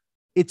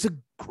 It's a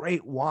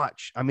great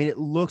watch. I mean, it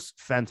looks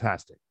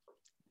fantastic.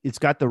 It's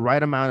got the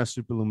right amount of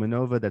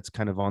superluminova that's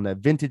kind of on that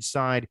vintage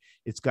side.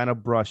 It's got a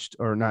brushed,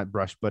 or not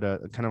brushed, but a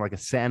kind of like a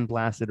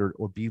sandblasted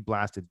or bead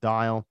blasted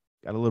dial.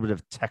 Got a little bit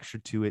of texture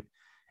to it.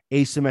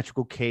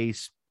 Asymmetrical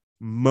case,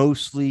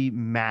 mostly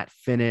matte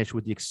finish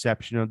with the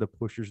exception of the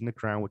pushers and the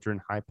crown, which are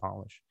in high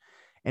polish.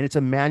 And it's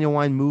a manual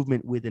wind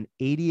movement with an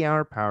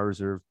 80-hour power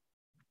reserve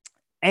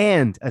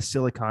and a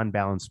silicon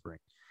balance spring.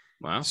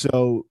 Wow.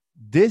 So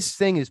this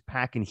thing is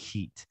packing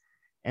heat.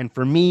 And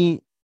for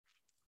me,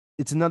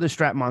 it's another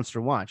strap monster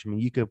watch. I mean,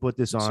 you could put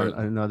this on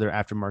another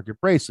aftermarket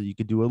bracelet. You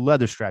could do a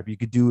leather strap. You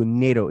could do a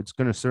NATO. It's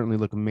going to certainly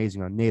look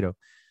amazing on NATO.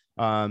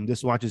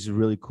 This watch is a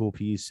really cool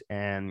piece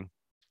and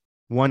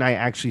one I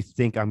actually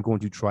think I'm going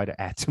to try to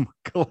add to my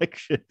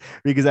collection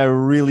because I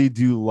really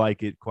do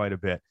like it quite a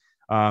bit.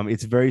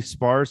 It's very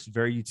sparse,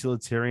 very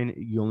utilitarian.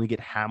 You only get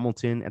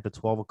Hamilton at the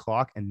 12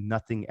 o'clock and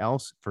nothing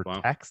else for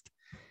text.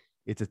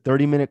 It's a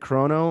 30-minute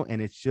chrono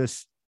and it's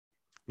just,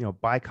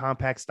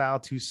 bi-compact style,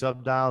 2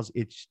 sub dials.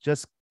 It's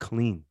just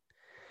clean.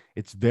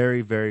 It's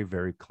very, very,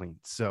 very clean.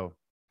 So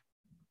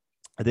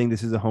I think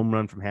this is a home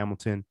run from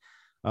Hamilton.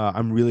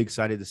 I'm really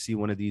excited to see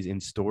one of these in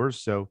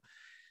stores. So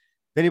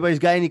If anybody's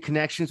got any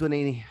connections with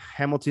any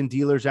Hamilton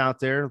dealers out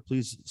there,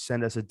 please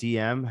send us a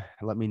DM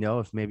and let me know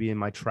if maybe in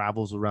my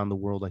travels around the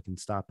world I can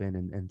stop in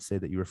and say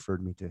that you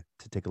referred me to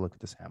take a look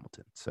at this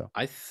Hamilton. So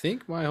I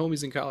think my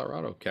homies in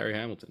Colorado carry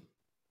Hamilton,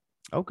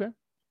 okay,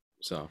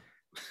 so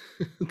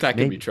that could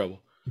be maybe. trouble.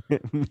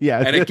 Yeah,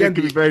 And it again,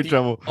 could be very the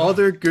trouble.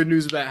 other good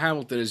news about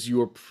Hamilton is you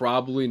are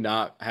probably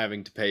not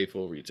having to pay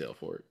full retail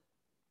for it.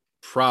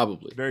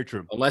 Probably, Very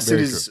true. unless it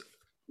Very true. is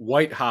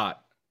white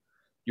hot,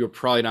 you're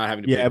probably not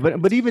having to pay Yeah, full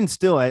but retail. even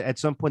still, at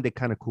some point they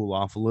kind of cool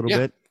off a little Yeah,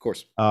 bit. of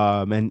course.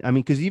 And I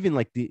mean, because even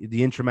like the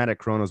Intramatic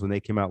Chronos when they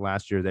came out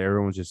last year,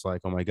 everyone was just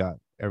like, "Oh my god,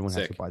 everyone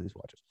has to Sick. buy these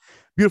watches."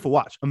 Beautiful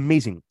watch,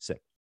 amazing,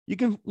 sick. You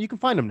can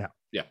find them now.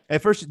 Yeah.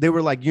 At first, they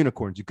were like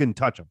unicorns; you couldn't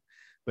touch them.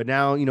 But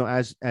now,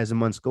 as the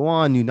months go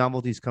on, new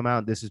novelties come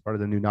out. This is part of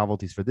the new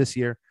novelties for this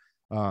year.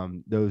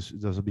 Those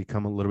will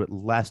become a little bit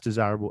less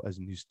desirable as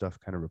new stuff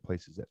kind of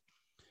replaces it.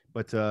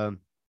 But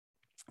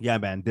yeah,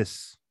 man,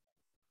 this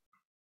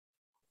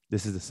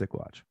is a sick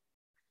watch.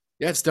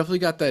 Yeah, it's definitely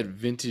got that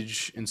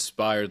vintage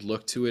inspired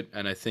look to it,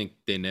 and I think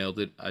they nailed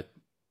it.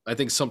 I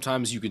think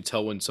sometimes you can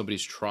tell when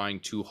somebody's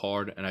trying too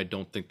hard, and I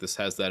don't think this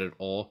has that at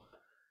all.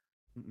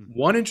 Mm-mm.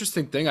 One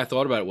interesting thing I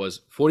thought about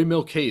was 40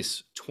 mil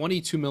case,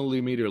 22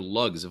 millimeter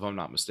lugs, if I'm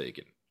not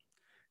mistaken.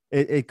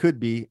 It could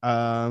be.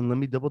 Let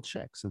me double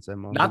check since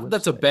I'm on the Not that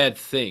that's a website. bad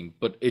thing,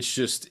 but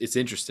it's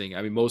interesting.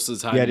 I mean, most of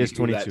the Yeah, time it you is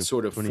hear that 22.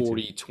 sort of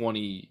 22.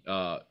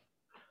 40-20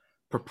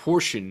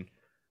 proportion,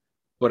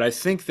 but I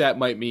think that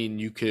might mean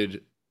you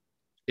could,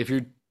 if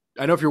you're,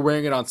 I know if you're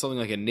wearing it on something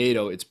like a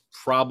NATO, it's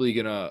probably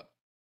gonna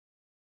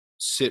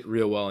sit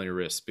real well on your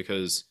wrist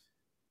because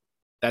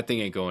that thing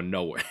ain't going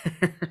nowhere.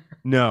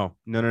 No,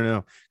 no, no,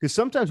 no. Because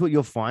sometimes what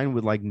you'll find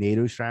with like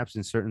NATO straps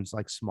in certain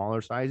like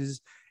smaller sizes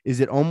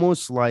is it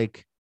almost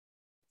like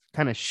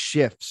kind of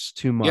shifts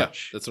too Yeah,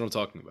 much. that's what I'm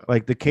talking about.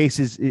 Like the case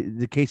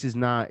is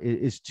not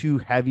is too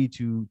heavy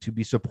to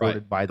be Right.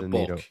 supported by The the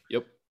bulk. NATO.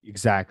 Yep.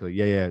 Exactly.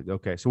 Yeah, yeah.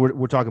 Okay. So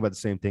we're talking about the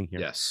same thing here.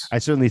 Yes. I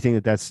certainly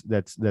think that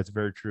that's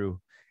very true,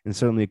 and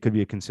certainly it could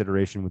be a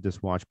consideration with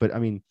this watch. But I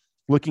mean,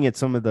 looking at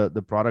some of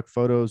the product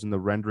photos and the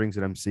renderings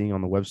that I'm seeing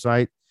on the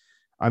website,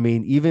 I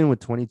mean, even with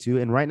 22,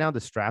 and right now the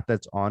strap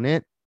that's on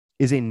it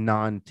is a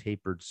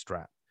non-tapered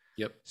strap.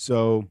 Yep.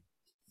 So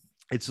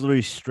it's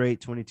literally straight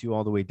 22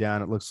 all the way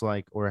down. It looks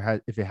like, or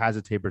if it has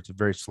a taper, it's a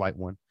very slight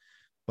one.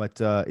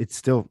 But it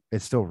still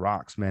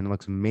rocks, man. It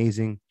looks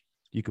amazing.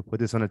 You could put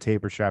this on a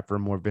taper strap for a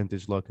more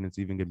vintage look, and it's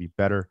even gonna be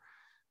better.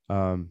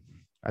 Um,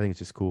 I think it's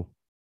just cool.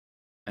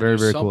 And Very,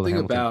 there's very cool, the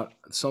Hamilton.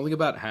 something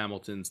about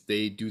Hamiltons.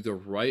 They do the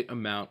right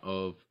amount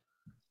of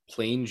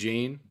plain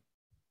Jane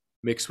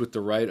mixed with the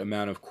right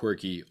amount of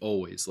quirky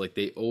always. Like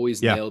they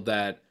always Yeah, nailed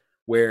that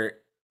where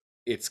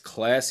it's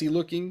classy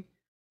looking,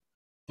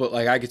 but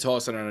like I could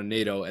toss it on a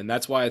NATO, and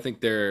that's why I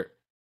think their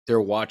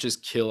watches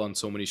kill on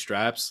so many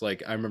straps.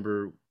 Like I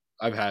remember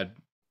I've had,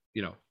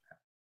 you know,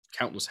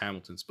 countless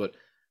Hamiltons, but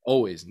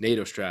always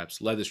NATO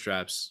straps, leather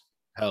straps,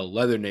 hell,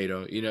 leather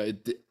NATO,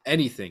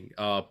 anything.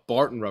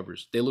 Barton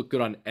rubbers, they look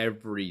good on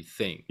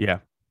everything, yeah,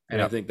 and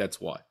I yeah, think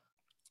that's why.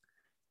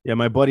 yeah.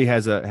 My buddy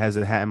has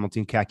a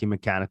Hamilton khaki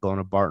mechanical and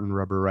a Barton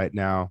rubber right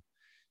now,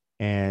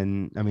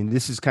 and I mean,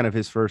 this is kind of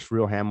his first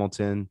real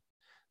Hamilton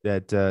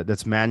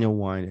that's manual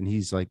one, and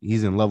he's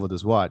in love with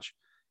his watch.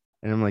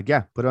 And I'm like,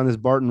 yeah, put on this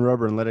Barton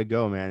rubber and let it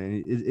go, man.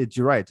 And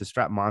you're right, it's a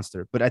strap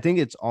monster. But I think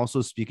it's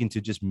also speaking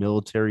to just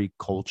military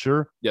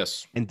culture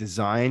Yes, and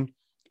design.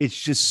 It's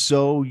just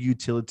so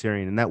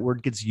utilitarian, and that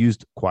word gets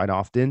used quite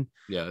often.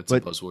 yeah, it's a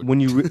But buzzword.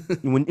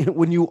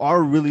 when you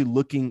are really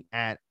looking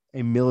at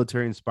a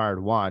military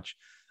inspired watch,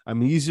 I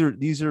mean, these are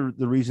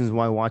the reasons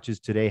why watches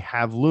today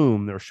have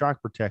loom. They're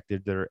shock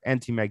protected. They're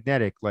anti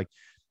magnetic. Like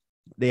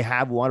they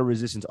have water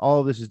resistance. All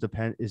of this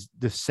is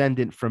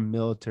descendant from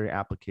military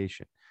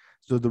application.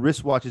 So the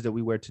wristwatches that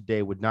we wear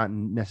today would not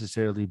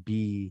necessarily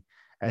be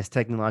as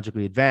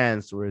technologically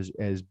advanced or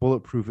as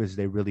bulletproof as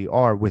they really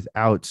are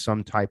without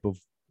some type of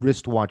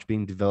wristwatch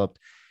being developed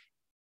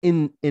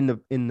in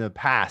the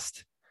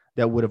past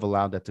that would have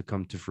allowed that to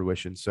come to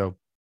fruition. So,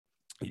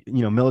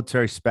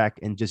 military spec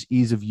and just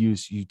ease of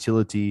use,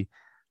 utility,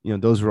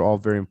 those were all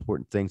very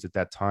important things at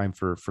that time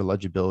for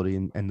legibility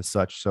and the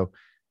such. So,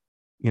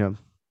 you know,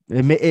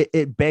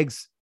 it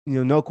begs,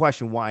 no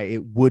question why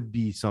it would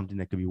be something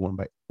that could be worn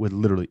by with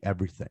literally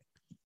everything.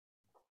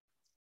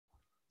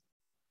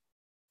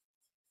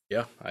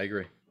 Yeah, I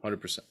agree,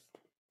 100%.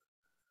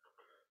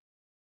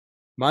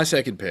 My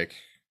second pick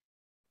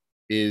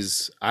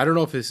is, I don't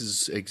know if this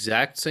is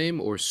exact same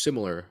or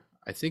similar.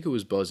 I think it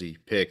was Buzzy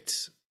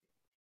picked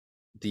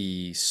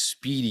the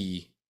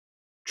Speedy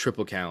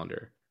triple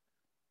calendar.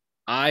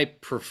 I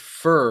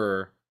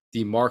prefer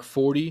the Mark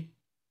 40.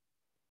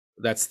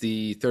 That's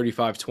the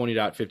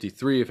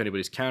 3520.53 if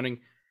anybody's counting.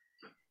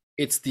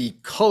 It's the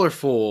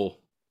colorful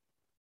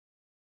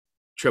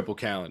triple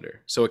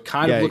calendar. So it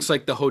kind of Yeah, looks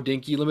like the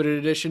Hodinkee limited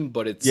edition,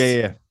 but yeah, it's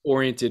yeah.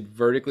 oriented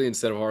vertically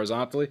instead of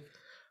horizontally.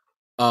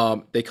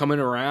 They come in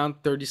around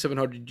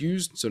 3,700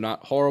 used, so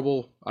not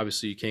horrible.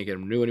 Obviously, you can't get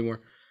them new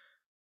anymore.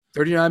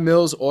 39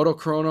 mils auto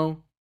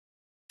chrono.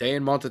 day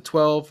and month at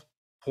 12,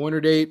 pointer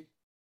date,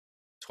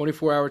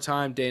 24-hour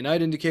time, day and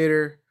night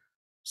indicator,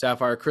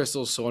 sapphire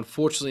crystals. So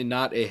unfortunately,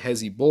 not a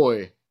Hezi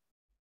boy,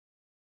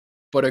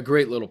 but a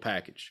great little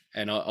package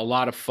and a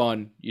lot of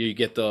fun. You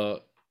get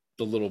the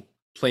little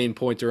plain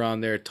pointer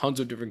on there, tons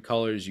of different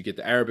colors. You get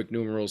the Arabic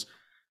numerals.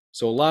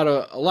 So a lot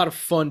of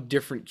fun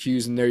different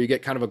cues in there. You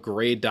get kind of a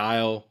gray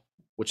dial,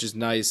 which is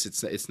nice.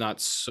 It's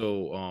not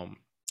so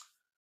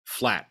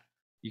flat.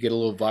 You get a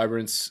little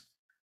vibrance.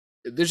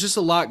 There's just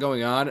a lot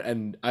going on,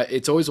 and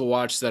it's always a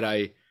watch that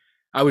I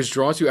was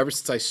drawn to ever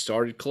since I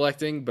started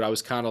collecting. But I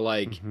was kind of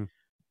like,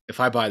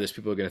 if I buy this,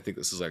 people are gonna think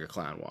this is like a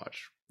clown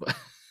watch.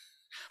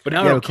 But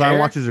now I don't clown care.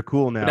 watches are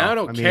cool now. But now I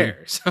don't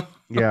care. So.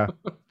 Yeah.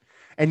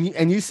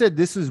 And you said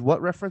this is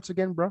what reference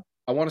again, bro?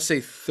 I want to say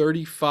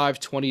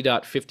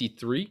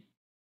 3520.53.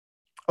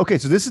 Okay,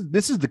 so this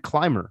is the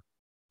Climber.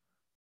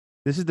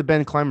 This is the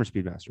Ben Climber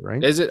Speedmaster,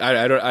 right? Is it?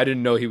 I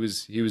didn't know he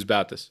was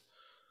about this.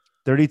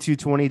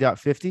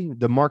 3220.50,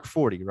 the Mark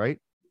 40, right?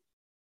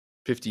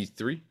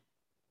 53,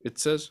 it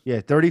says.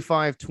 Yeah,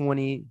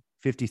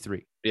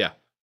 3520.53. Yeah.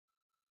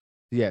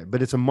 Yeah,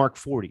 but it's a Mark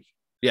 40.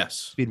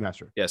 Yes.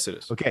 Speedmaster. Yes, it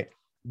is. Okay.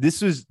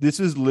 This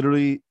is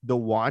literally the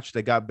watch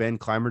that got Ben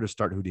Climber to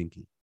start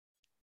Hodinkee.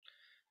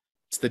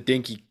 It's the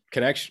Dinky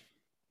connection.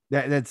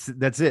 That's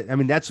it. I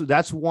mean,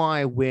 that's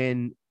why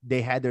when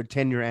they had their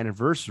 10-year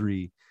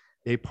anniversary,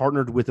 they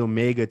partnered with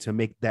Omega to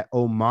make that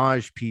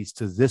homage piece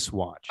to this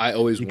watch. I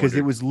always because wondered.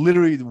 It was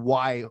literally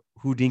why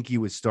Hodinkee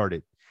was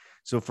started.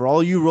 So for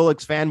all you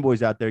Rolex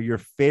fanboys out there, your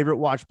favorite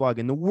watch blog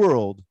in the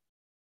world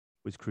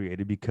was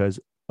created because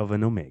of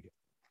an Omega.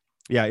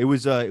 Yeah, it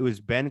was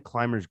Ben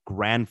Climber's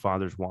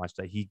grandfather's watch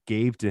that he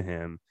gave to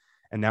him,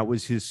 and that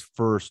was his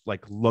first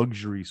like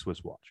luxury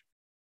Swiss watch.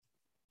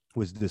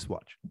 Was this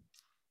watch?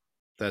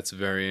 That's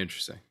very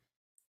interesting.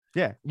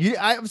 Yeah,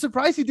 I'm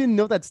surprised you didn't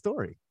know that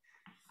story.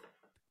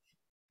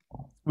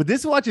 But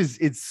this watch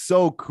it's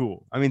so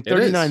cool. I mean,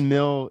 39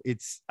 mil.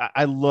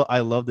 I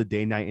love the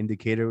day night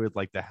indicator with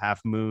like the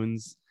half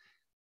moons.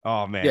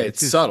 Oh man, yeah,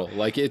 it's subtle.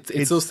 Like it's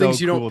those so things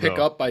you don't cool, pick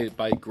though. up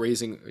by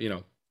glazing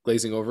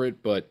over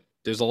it, but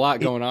there's a lot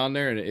going on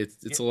there, and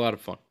it's a lot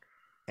of fun.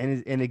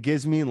 And it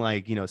gives me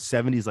like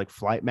 70s like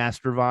Flight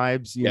Master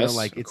vibes. You know,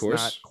 like it's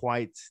not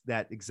quite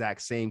that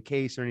exact same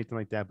case or anything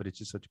like that, but it's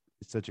just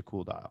such a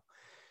cool dial.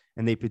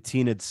 And they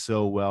patinaed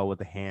so well with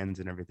the hands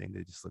and everything.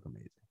 They just look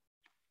amazing.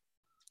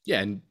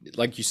 Yeah, and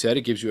like you said,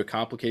 it gives you a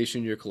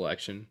complication in your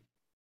collection.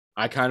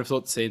 I kind of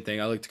thought the same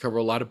thing. I like to cover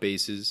a lot of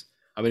bases.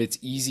 I mean, it's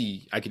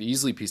easy. I could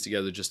easily piece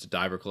together just a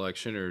diver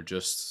collection or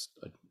just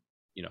a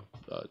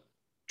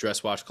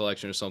dress watch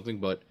collection or something.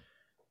 But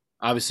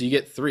obviously, you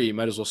get three. You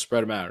might as well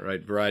spread them out, right?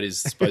 Variety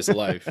is the spice of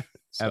life.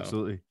 So.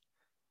 Absolutely.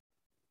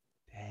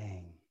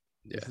 Dang.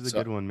 Yeah, this is a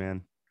good one,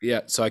 man.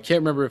 Yeah, so I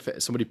can't remember if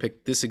somebody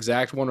picked this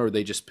exact one or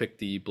they just picked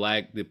the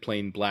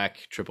plain black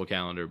triple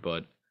calendar,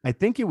 but I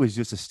think it was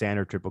just a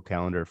standard triple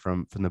calendar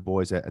from the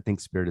boys at I think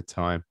Spirit of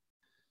Time.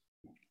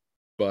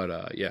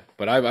 But yeah,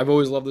 but I've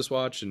always loved this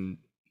watch, and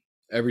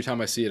every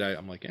time I see it,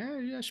 I'm like,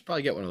 yeah, I should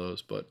probably get one of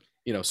those. But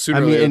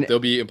sooner or later they'll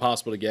be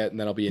impossible to get, and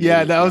then I'll be an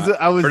idiot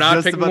I was for not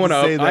just picking about one to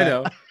up. say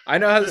that. I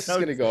know how this is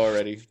gonna go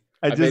already.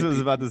 I was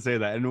about to say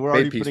that, and we're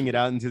already putting it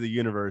out into the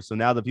universe. So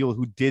now the people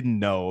who didn't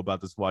know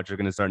about this watch are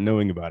going to start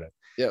knowing about it.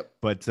 Yep.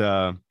 But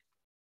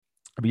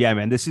yeah,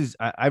 man, this is.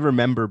 I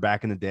remember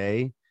back in the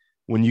day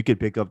when you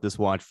could pick up this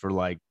watch for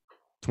like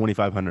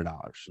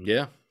 $2,500.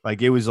 Yeah.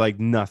 Like it was like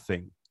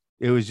nothing.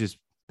 It was just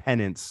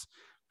penance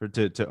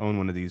to own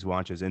one of these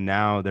watches, and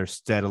now they're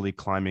steadily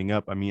climbing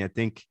up. I mean, I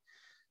think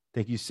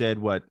you said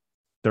what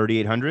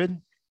 3,800.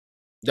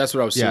 That's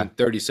what I was seeing.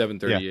 37,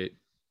 38.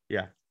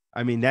 Yeah.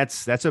 I mean,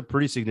 that's a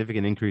pretty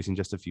significant increase in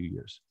just a few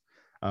years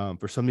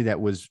for something that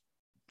was,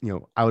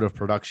 out of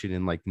production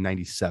in like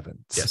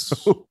 97. Yes.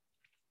 So,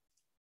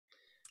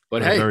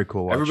 but hey, very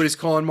cool watch. Everybody's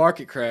calling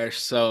market crash.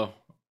 So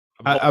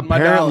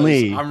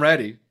apparently I'm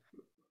ready.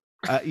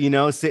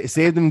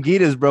 Save them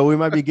Gitas, bro. We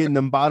might be getting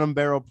them bottom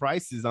barrel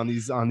prices on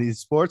these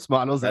sports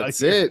models.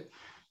 That's it.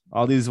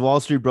 All these Wall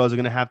Street bros are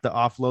going to have to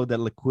offload that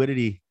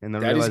liquidity. And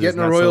Daddy's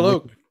getting a Royal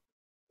Oak.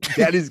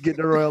 Daddy's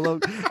getting a Royal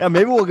Oak. Yeah,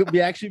 maybe we'll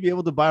actually be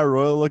able to buy a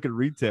Royal Oak at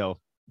retail.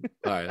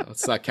 All right,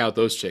 let's not count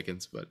those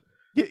chickens, but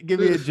give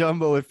me a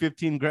jumbo at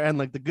 15 grand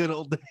like the good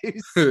old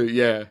days.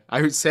 Yeah,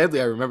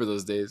 sadly I remember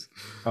those days.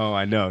 Oh,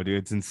 I know, dude.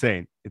 It's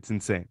insane.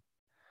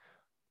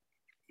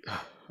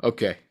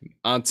 Okay,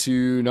 on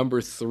to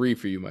number 3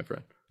 for you, my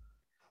friend.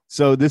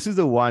 So this is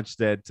a watch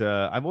that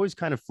I've always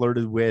kind of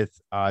flirted with.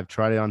 I've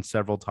tried it on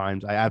several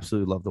times. I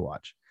absolutely love the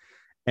watch,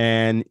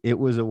 and it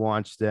was a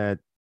watch that.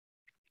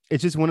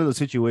 It's just one of those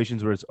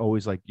situations where it's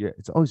always like, yeah,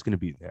 it's always going to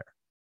be there.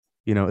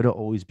 It'll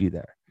always be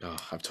there. Oh,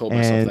 I've told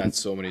myself that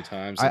so many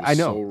times. I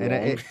know.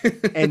 So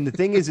and the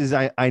thing is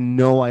I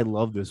know I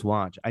love this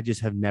watch. I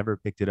just have never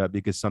picked it up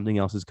because something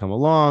else has come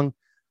along.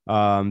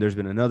 There's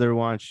been another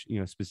watch,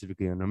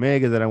 specifically an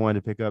Omega that I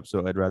wanted to pick up.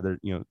 So I'd rather,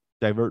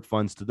 divert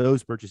funds to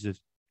those purchases.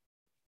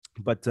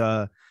 But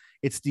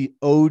it's the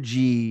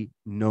OG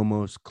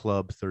Nomos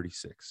Club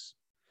 36.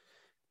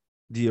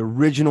 the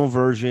original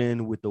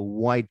version with the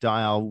white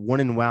dial. One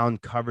and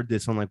Wound covered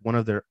this on like one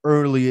of their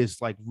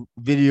earliest like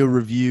video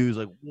reviews,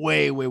 like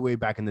way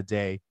back in the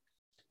day.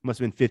 Must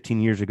have been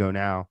 15 years ago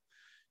now,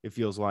 it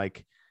feels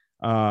like.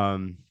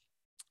 But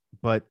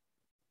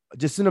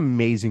just an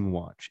amazing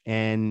watch.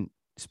 And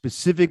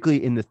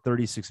specifically in the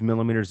 36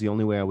 millimeters, the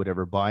only way I would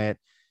ever buy it.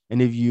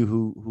 Any of you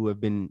who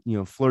have been,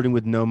 flirting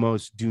with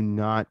Nomos, do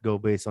not go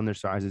based on their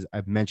sizes.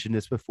 I've mentioned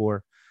this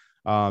before.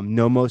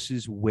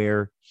 Nomoses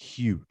wear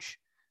huge.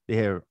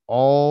 They are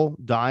all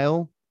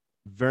dial,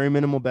 very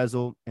minimal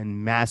bezel,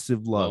 and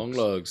massive lugs. Long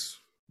lugs.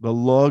 The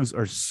lugs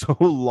are so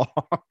long.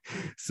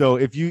 So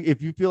if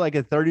you feel like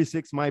a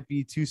 36 might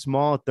be too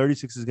small,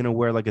 36 is going to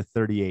wear like a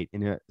 38,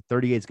 and a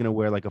 38 is going to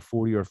wear like a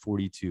 40 or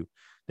 42.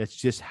 That's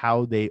just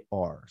how they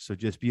are. So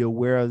just be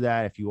aware of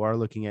that. If you are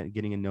looking at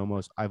getting a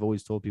Nomos, I've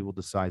always told people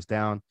to size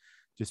down,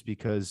 just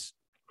because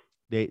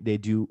they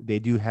do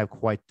have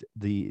quite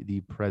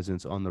the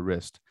presence on the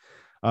wrist.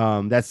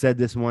 That said,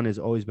 this one has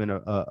always been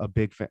a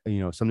big,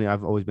 something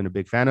I've always been a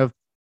big fan of.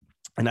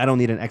 And I don't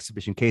need an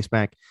exhibition case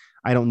back.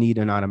 I don't need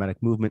an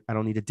automatic movement. I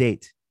don't need a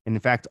date. And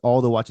in fact, all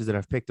the watches that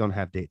I've picked don't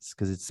have dates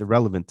because it's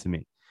irrelevant to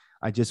me.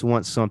 I just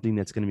want something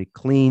that's going to be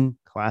clean,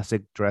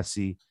 classic,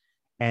 dressy.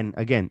 And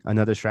again,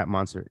 another strap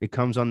monster. It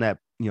comes on that,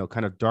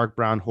 kind of dark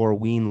brown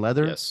Horween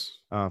leather. Yes.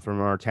 From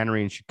our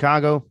tannery in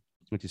Chicago,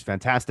 which is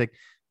fantastic.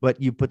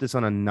 But you put this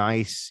on a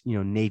nice,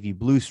 navy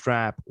blue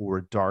strap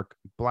or dark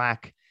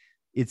black,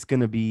 it's going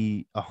to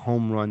be a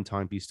home run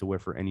timepiece to wear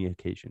for any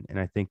occasion. And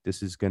I think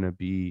this is going to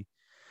be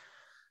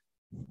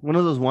one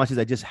of those watches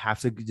I just have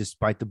to just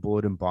bite the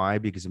bullet and buy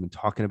because I've been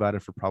talking about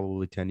it for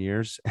probably 10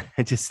 years.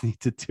 I just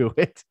need to do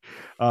it.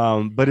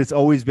 But it's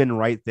always been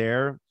right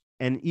there.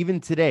 And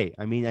even today,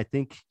 I mean, I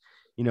think,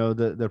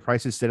 the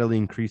prices steadily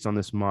increased on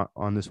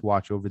this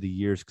watch over the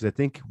years. Because I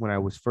think when I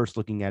was first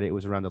looking at it, it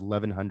was around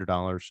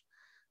 $1,100.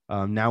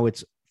 Now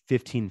it's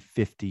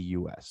 $1,550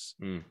 US.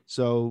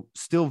 So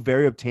still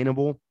very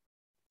obtainable.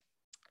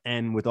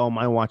 And with all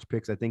my watch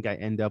picks, I think I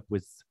end up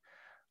with,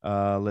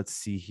 let's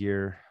see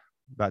here,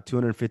 about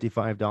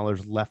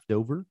 $255 left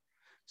over.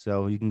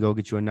 So you can go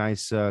get you a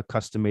nice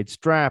custom-made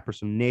strap or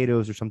some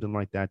NATOs or something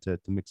like that to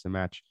mix and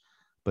match.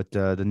 But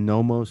the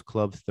Nomos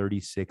Club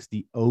 36,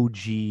 the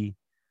OG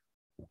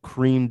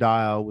cream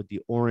dial with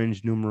the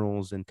orange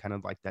numerals and kind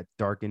of like that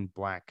darkened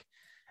black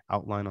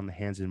outline on the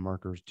hands and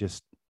markers,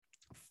 just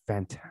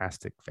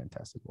fantastic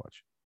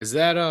watch. Is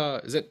that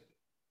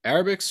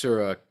Arabics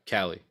or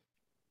Cali?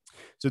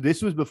 So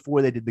this was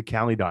before they did the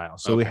Cali dial.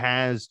 So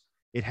okay.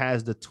 it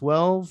has the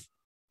 12,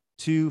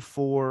 2,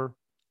 4,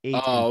 8,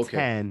 and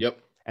 10.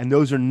 Yep. And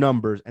those are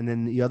numbers. And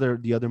then the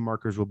other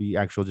markers will be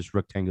actual just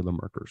rectangular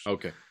markers.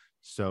 Okay.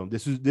 So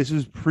this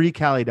is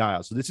pre-Cali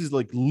dial. So this is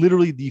like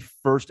literally the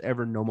first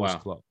ever Nomos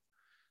Club,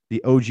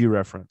 the OG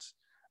reference,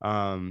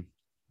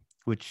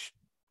 which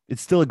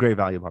it's still a great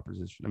value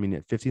proposition. I mean,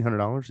 at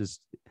 $1,500 is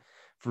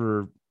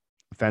for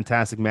a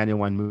fantastic manual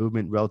wind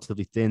movement,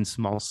 relatively thin,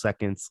 small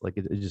seconds. Like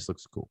it just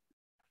looks cool.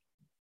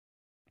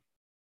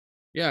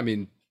 Yeah, I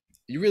mean,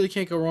 you really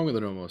can't go wrong with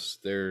the Nomos.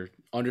 They're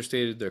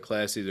understated, they're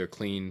classy, they're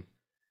clean,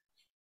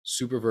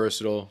 super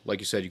versatile. Like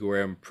you said, you can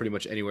wear them pretty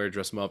much anywhere,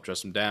 dress them up,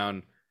 dress them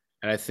down.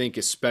 And I think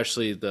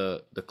especially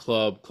the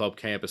club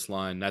campus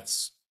line,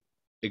 that's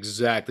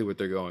exactly what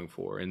they're going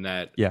for. In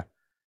that,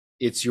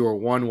 it's your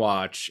one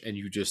watch, and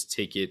you just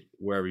take it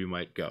wherever you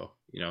might go.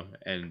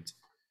 And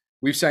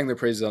we've sang their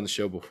praises on the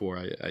show before.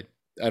 I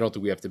don't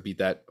think we have to beat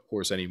that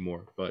horse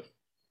anymore. But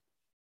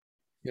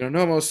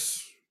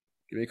Nomos,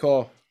 give me a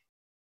call.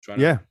 Trying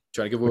to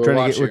give away a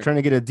watch. We're trying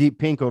to get a deep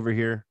pink over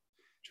here.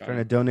 Trying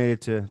to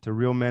donate it to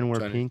Real Men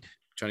Wear Pink.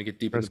 Trying to get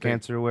deep breast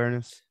cancer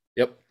awareness.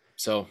 Yep.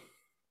 So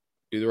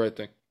do the right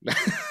thing.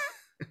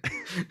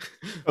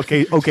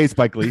 Okay,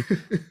 Spike Lee.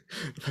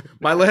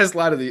 My last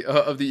line of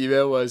the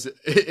email was,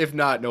 "If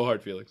not, no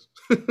hard feelings."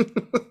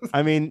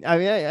 I mean,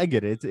 I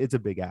get it. It's a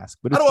big ask,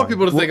 but I don't want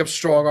people to think I'm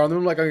strong on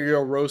them. Like I'm gonna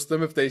go roast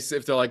them if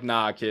they're like,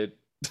 "Nah, kid."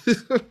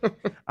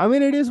 I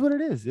mean, it is what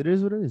it is. It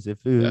is what it is.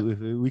 If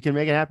we can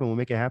make it happen, we'll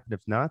make it happen.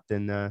 If not,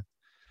 then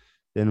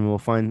we'll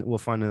find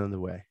another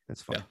way.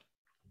 That's fine. Yeah.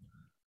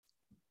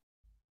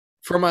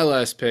 For my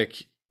last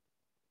pick,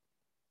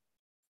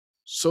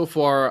 so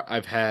far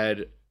I've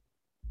had,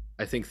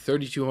 I think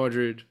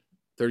 3,200,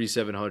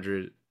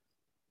 3,700.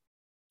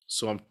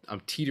 So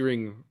I'm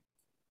teetering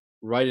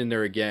right in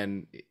there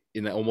again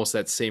in almost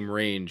that same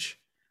range.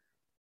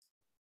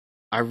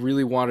 I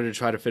really wanted to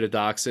try to fit a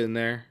Doxa in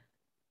there.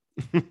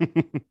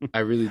 I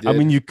really did. I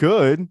mean, you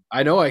could.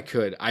 I know I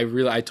could.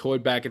 I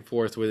toyed back and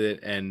forth with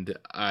it, and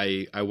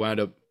I wound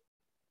up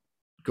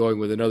going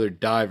with another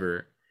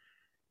diver.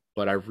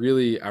 But I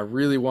really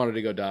wanted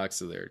to go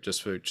Doxa there,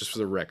 just for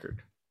the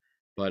record.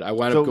 But I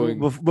wound up going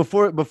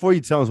before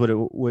you tell us what it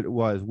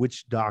was.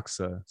 Which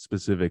Doxa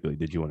specifically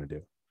did you want to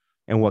do,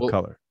 and what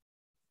color?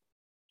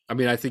 I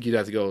mean, I think you'd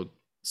have to go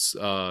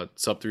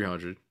sub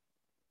 300,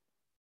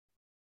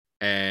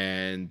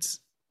 and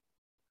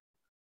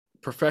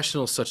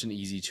professional is such an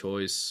easy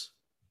choice.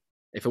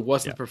 If it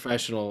wasn't Yeah.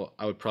 professional,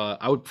 I would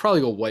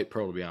probably go white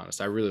pearl, to be honest.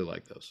 I really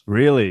like those.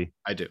 Really?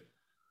 I do.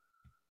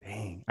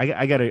 Dang.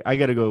 I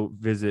gotta go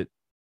visit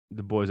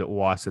the boys at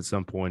Was at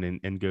some point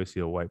and go see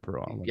a white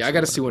pearl. I want to Yeah, I see got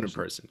to one see of one in those.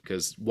 person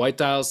because white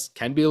dials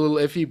can be a little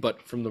iffy,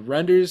 but from the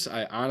renders,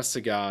 I honest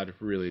to God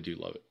really do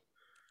love it.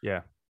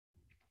 Yeah.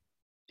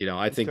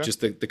 I think Okay.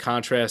 just the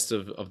contrast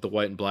of the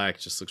white and black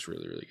just looks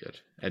really, really good.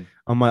 And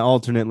On my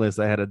alternate list,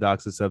 I had a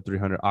Doxa Sub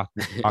 300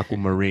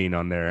 Aquamarine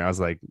on there. I was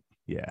like,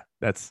 yeah,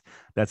 that's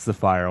the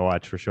fire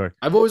watch for sure.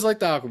 I've always liked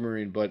the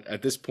aquamarine, but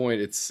at this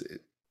point, it's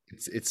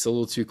a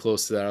little too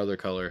close to that other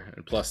color.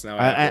 And plus, now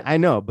I have I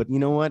know, but you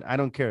know what? I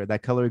don't care.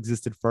 That color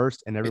existed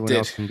first, and it everyone did,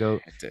 else can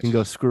go it did can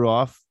go screw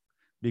off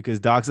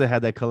because Doxa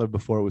had that color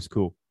before it was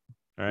cool.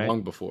 All right.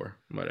 long before,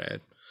 might I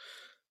add.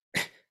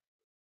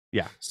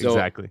 Yeah, So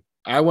exactly.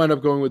 I wound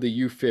up going with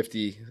the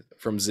U50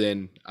 from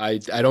Zin. I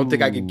don't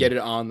think I could Ooh. get it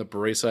on the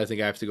bracelet. I think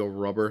I have to go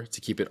rubber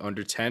to keep it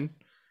under 10.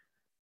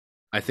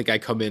 I think I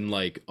come in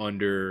like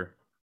under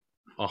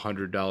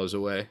 $100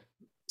 away.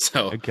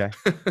 So, Okay.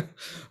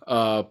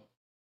 uh,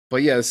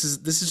 but yeah, this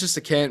is just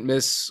a can't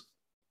miss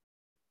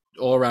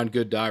all around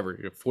good diver.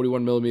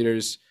 41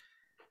 millimeters,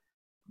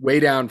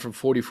 way down from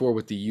 44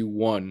 with the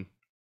U1.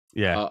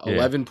 Yeah. Yeah.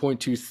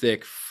 11.2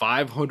 thick,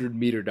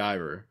 500-meter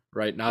diver.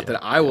 Right, not Yeah.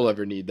 that I will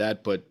ever need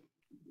that, but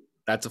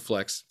that's a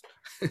flex.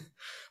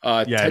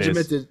 Yeah, it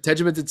is.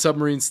 Tegimented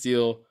submarine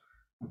steel,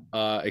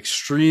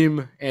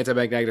 extreme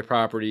anti-magnetic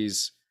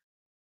properties,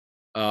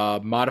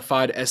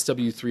 modified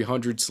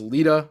SW300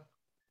 Salida,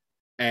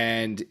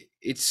 and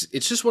it's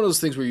just one of those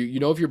things where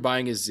if you're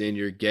buying a Zin,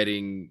 you're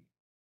getting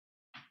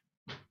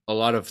a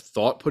lot of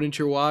thought put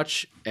into your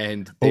watch,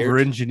 and Over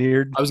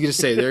engineered. I was gonna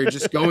say they're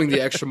just going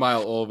the extra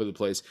mile all over the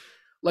place.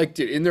 Like,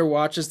 dude, in their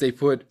watches, they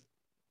put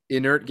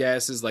inert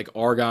gases like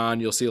argon.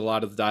 You'll see a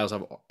lot of the dials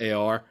have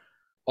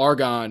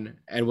argon,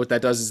 and what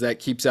that does is that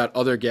keeps out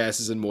other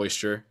gases and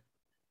moisture.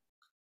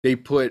 They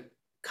put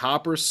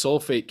copper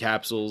sulfate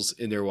capsules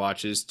in their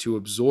watches to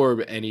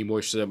absorb any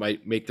moisture that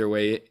might make their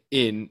way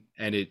in,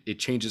 and it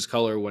changes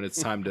color when it's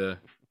time to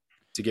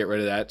get rid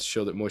of that, to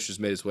show that moisture's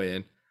made its way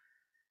in.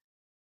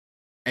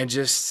 And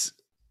just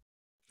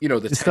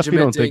the Stuff you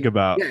don't think tegimenting,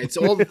 about. yeah, it's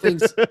all the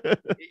things.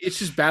 It's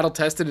just battle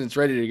tested and it's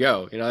ready to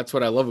go. That's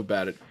what I love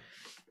about it.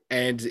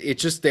 And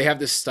they have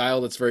this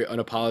style that's very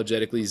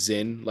unapologetically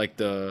Zin, like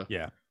the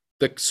Yeah.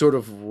 sort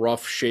of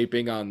rough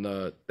shaping on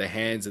the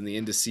hands and the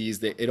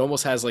indices. It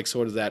almost has like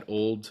sort of that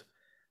old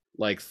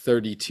like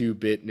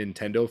 32-bit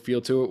Nintendo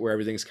feel to it, where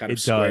everything's kind of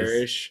It does.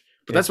 squarish.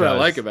 But It that's what I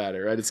like does. about it,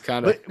 right? It's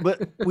kind of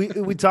But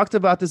we talked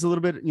about this a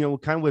little bit,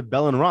 kind of with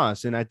Bell and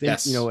Ross, and I think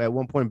Yes. at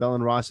one point Bell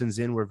and Ross and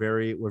Zin were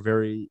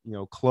very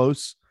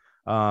close.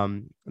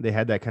 They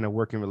had that kind of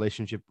working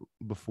relationship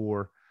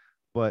before,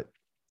 but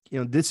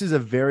this is a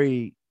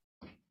very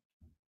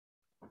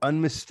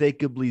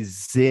unmistakably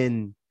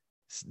Zin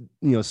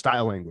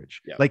style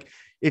language. Yeah. Like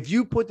if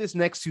you put this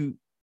next to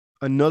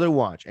another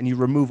watch and you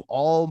remove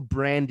all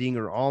branding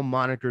or all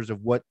monikers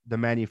of what the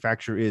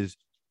manufacturer is,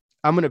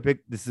 I'm going to pick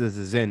this as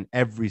a Zin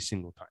every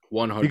single time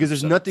 100%. because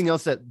there's nothing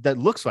else that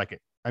looks like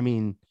it. I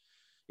mean,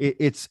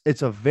 it's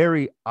a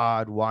very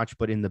odd watch,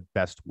 but in the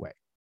best way.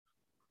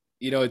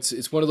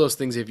 It's one of those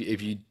things.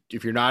 If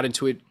you're not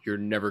into it, you're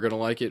never gonna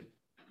like it.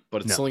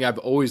 But it's something I've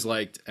always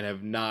liked and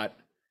have not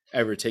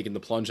ever taken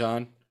the plunge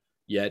on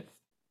yet.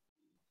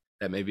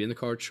 That may be in the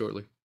cards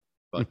shortly.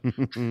 But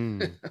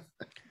a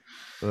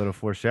little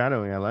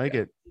foreshadowing. I like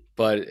it.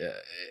 But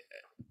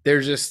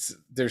they're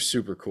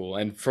super cool.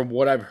 And from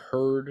what I've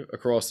heard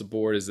across the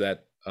board is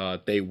that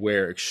they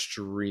wear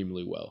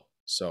extremely well.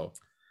 So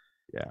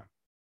yeah.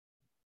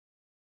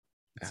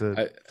 It's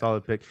a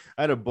solid pick.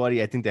 I had a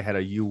buddy, I think they had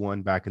a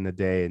U1 back in the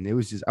day, and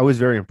I was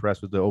very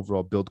impressed with the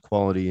overall build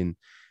quality and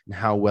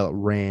how well it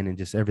ran, and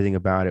just everything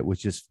about it was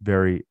just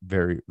very,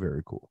 very,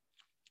 very cool.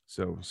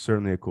 So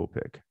certainly a cool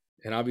pick.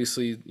 And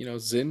obviously,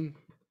 Zin,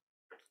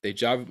 they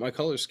jive with my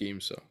color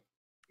scheme, so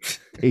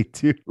they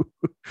do.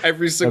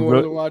 Every single one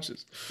of the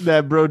watches.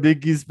 That Bro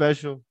Dinky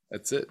special.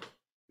 That's it.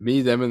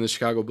 Me, them, and the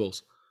Chicago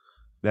Bulls.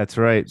 That's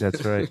right.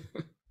 That's right.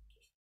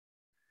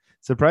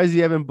 Surprised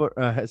you haven't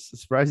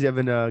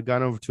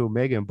gone over to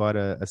Omega and bought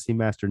a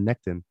Seamaster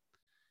Necton.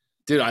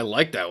 Dude, I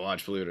like that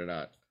watch, believe it or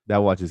not. That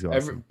watch is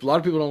awesome. A lot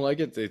of people don't like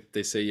it.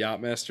 They say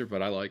Yachtmaster,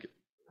 but I like it.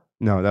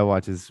 No, that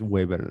watch is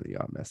way better than the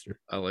Yachtmaster.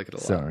 I like it a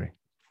lot. Sorry.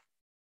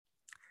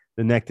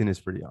 The Necton is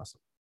pretty awesome.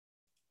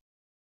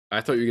 I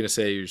thought you were going to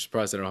say you're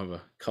surprised I don't have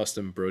a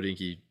custom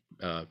Brodinky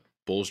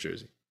Bulls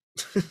jersey.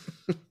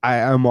 I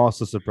am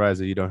also surprised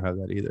that you don't have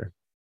that either.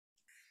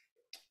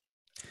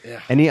 Yeah.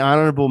 Any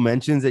honorable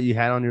mentions that you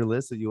had on your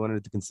list that you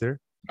wanted to consider?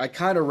 I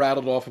kind of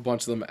rattled off a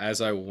bunch of them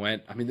as I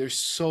went. I mean, there's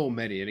so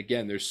many. And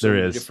again, there's so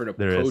many different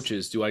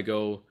approaches. Do I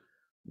go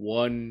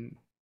one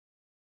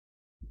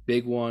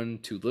big one,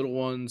 two little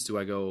ones? Do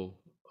I go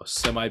a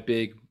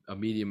semi-big, a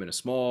medium, and a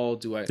small?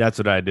 That's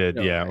what I did.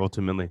 Yeah,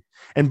 ultimately.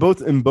 And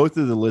both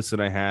of the lists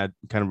that I had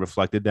kind of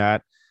reflected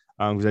that.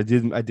 Because I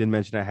did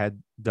mention I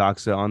had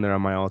Doxa on there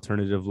on my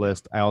alternative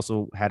list. I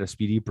also had a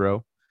Speedy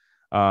Pro.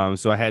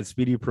 So I had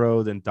Speedy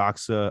Pro, then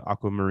Doxa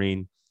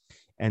Aquamarine,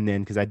 and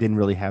then because I didn't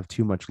really have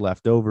too much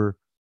left over,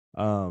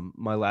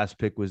 my last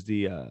pick was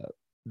the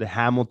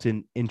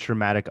Hamilton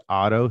Intramatic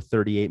Auto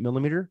 38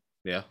 millimeter.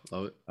 Yeah,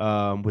 love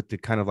it. With the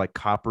kind of like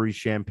coppery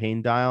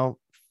champagne dial.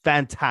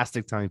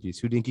 Fantastic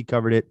timepiece. Houdinki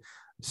covered it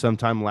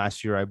sometime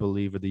last year, I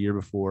believe, or the year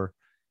before.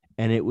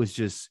 And it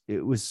was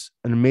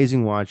an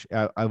amazing watch.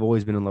 I've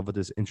always been in love with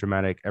this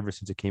Intramatic ever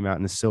since it came out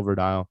in the silver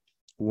dial.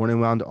 Warren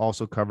Wound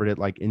also covered it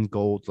like in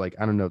gold, like,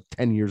 I don't know,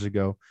 10 years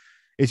ago.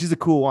 It's just a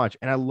cool watch.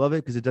 And I love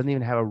it because it doesn't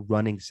even have a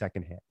running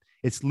second hand.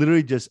 It's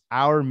literally just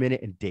hour,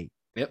 minute, and date.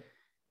 Yep.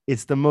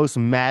 It's the most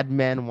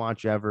madman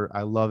watch ever.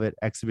 I love it.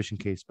 Exhibition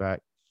case back.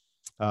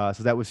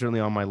 So that was certainly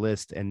on my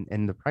list.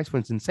 And the price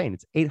point's insane.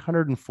 It's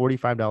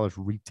 $845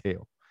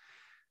 retail.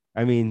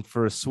 I mean,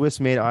 for a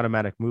Swiss-made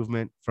automatic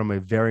movement from a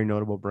very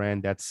notable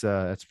brand, that's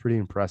pretty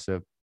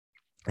impressive.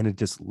 And it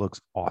just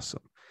looks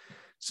awesome.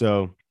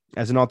 So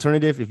as an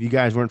alternative, if you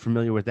guys weren't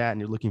familiar with that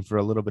and you're looking for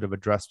a little bit of a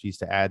dress piece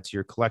to add to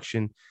your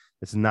collection,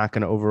 it's not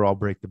going to overall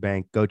break the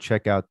bank, go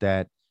check out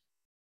that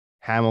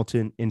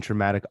Hamilton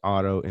Intramatic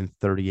Auto in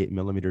 38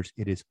 millimeters.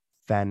 It is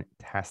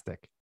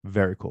fantastic.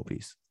 Very cool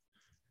piece.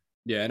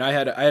 Yeah, and I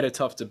had a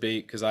tough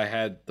debate because I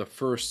had the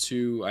first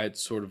two. I had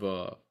sort of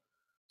a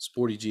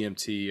sporty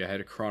GMT. I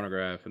had a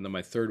chronograph, and then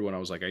my third one, I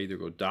was like, I either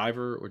go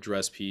diver or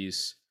dress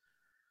piece.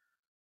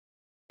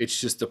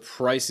 It's just the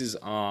prices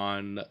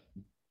on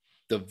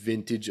the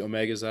vintage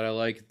Omegas that I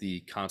like, the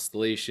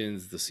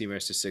Constellations, the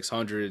Seamaster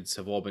 600s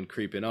have all been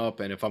creeping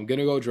up. And if I'm going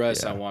to go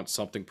dress, I want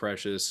something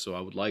precious. So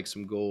I would like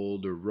some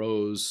gold or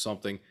rose,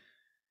 something.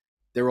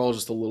 They're all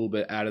just a little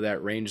bit out of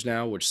that range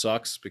now, which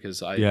sucks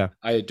because I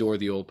adore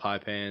the old pie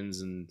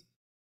pans and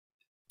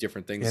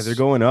different things. Yeah, they're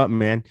going up,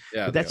 man.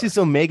 Yeah, but that's just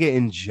Omega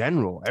in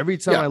general. Every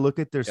time I look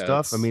at their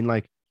stuff, I mean,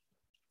 like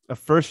a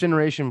first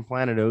generation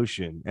Planet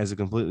Ocean as a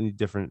completely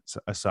different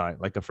aside.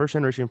 Like a first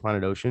generation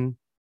Planet Ocean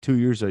 2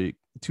 years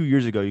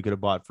ago, you could have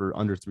bought for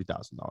under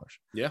 $3,000.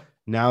 Yeah.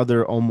 Now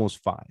they're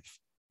almost $5,000,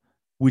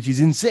 which is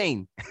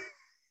insane.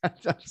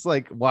 That's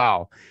like,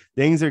 wow,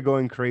 things are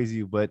going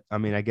crazy. But I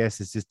mean, I guess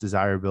it's just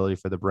desirability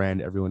for the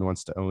brand. Everyone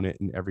wants to own it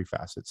in every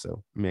facet.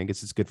 So I mean, I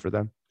guess it's good for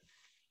them.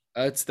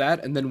 It's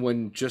that. And then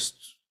when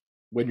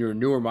your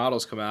newer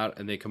models come out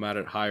and they come out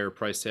at higher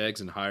price tags,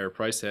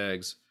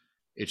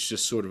 it's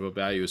just sort of a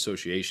value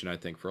association, I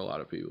think, for a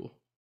lot of people.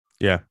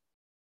 Yeah.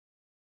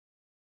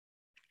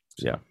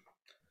 Yeah.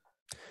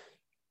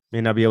 May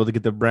not be able to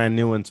get the brand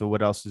new one. So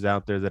what else is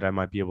out there that I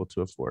might be able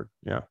to afford?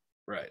 Yeah.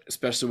 Right.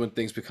 Especially when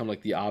things become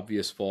like the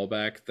obvious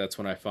fallback. That's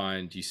when I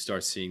find you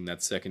start seeing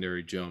that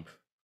secondary jump.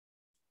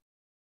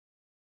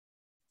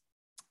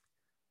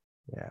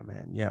 Yeah,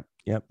 man. Yep.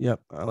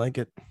 I like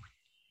it.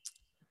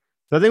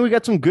 So I think we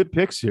got some good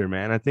picks here,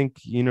 man. I think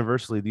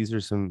universally these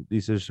are some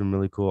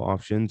really cool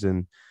options.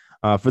 And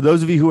for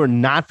those of you who are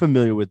not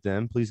familiar with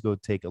them, please go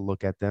take a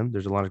look at them.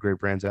 There's a lot of great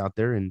brands out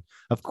there. And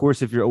of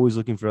course, if you're always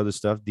looking for other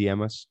stuff,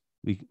 DM us.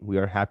 We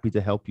are happy to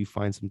help you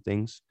find some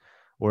things,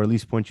 or at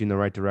least point you in the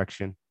right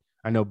direction.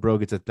 I know Bro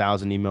gets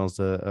 1,000 emails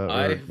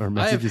or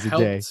messages a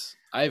day.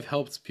 I've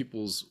helped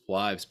people's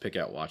wives pick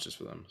out watches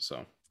for them.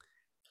 So,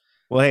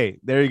 well, hey,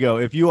 there you go.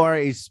 If you are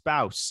a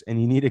spouse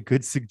and you need a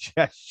good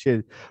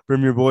suggestion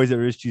from your boys at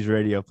Wrist Cheese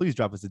Radio, please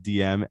drop us a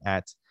DM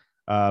at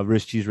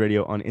Wrist Cheese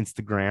Radio on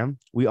Instagram.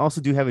 We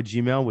also do have a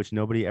Gmail, which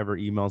nobody ever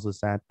emails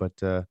us at, but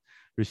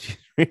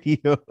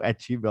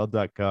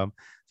wristcheeseradio@gmail.com.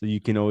 So you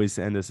can always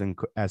send us and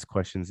ask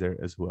questions there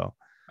as well.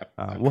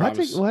 We'll have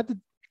to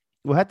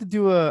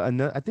do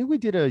I think we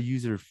did a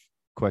user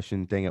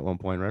question thing at one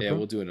point, right? Yeah, bro?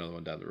 we'll do another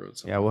one down the road.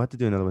 Yeah, we'll have to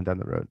do another one down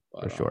the road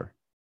for sure.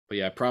 But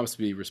yeah, I promise to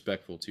be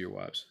respectful to your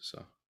wives.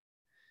 So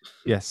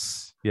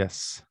yes.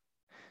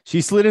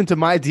 She slid into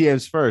my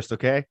DMs first,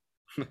 okay?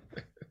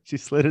 She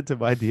slid into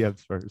my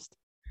DMs first.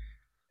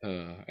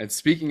 And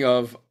speaking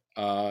of,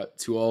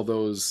 to all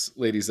those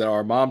ladies that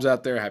are moms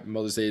out there, happy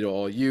Mother's Day to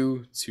all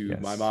you, to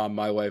my mom,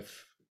 my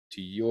wife,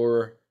 to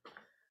your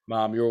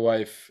mom, your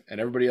wife, and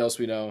everybody else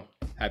we know.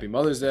 Happy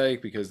Mother's Day,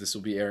 because this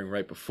will be airing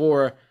right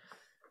before.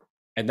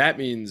 And that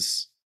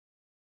means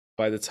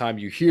by the time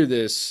you hear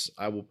this,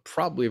 I will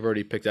probably have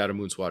already picked out a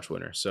Moonswatch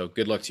winner. So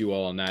good luck to you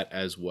all on that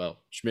as well.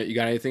 Schmidt, you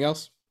got anything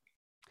else?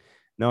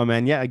 No,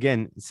 man. Yeah,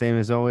 again, same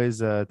as always.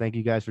 Thank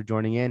you guys for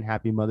joining in.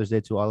 Happy Mother's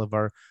Day to all of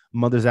our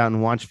mothers out in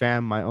Watch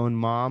fam. My own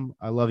mom.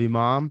 I love you,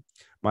 Mom.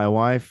 My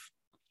wife,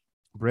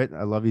 Britt,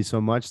 I love you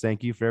so much.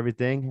 Thank you for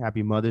everything.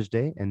 Happy Mother's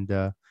Day. And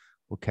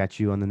we'll catch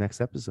you on the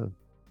next episode.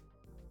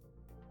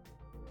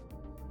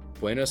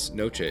 Buenas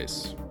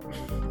noches.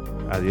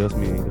 Adios,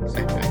 mi amigos.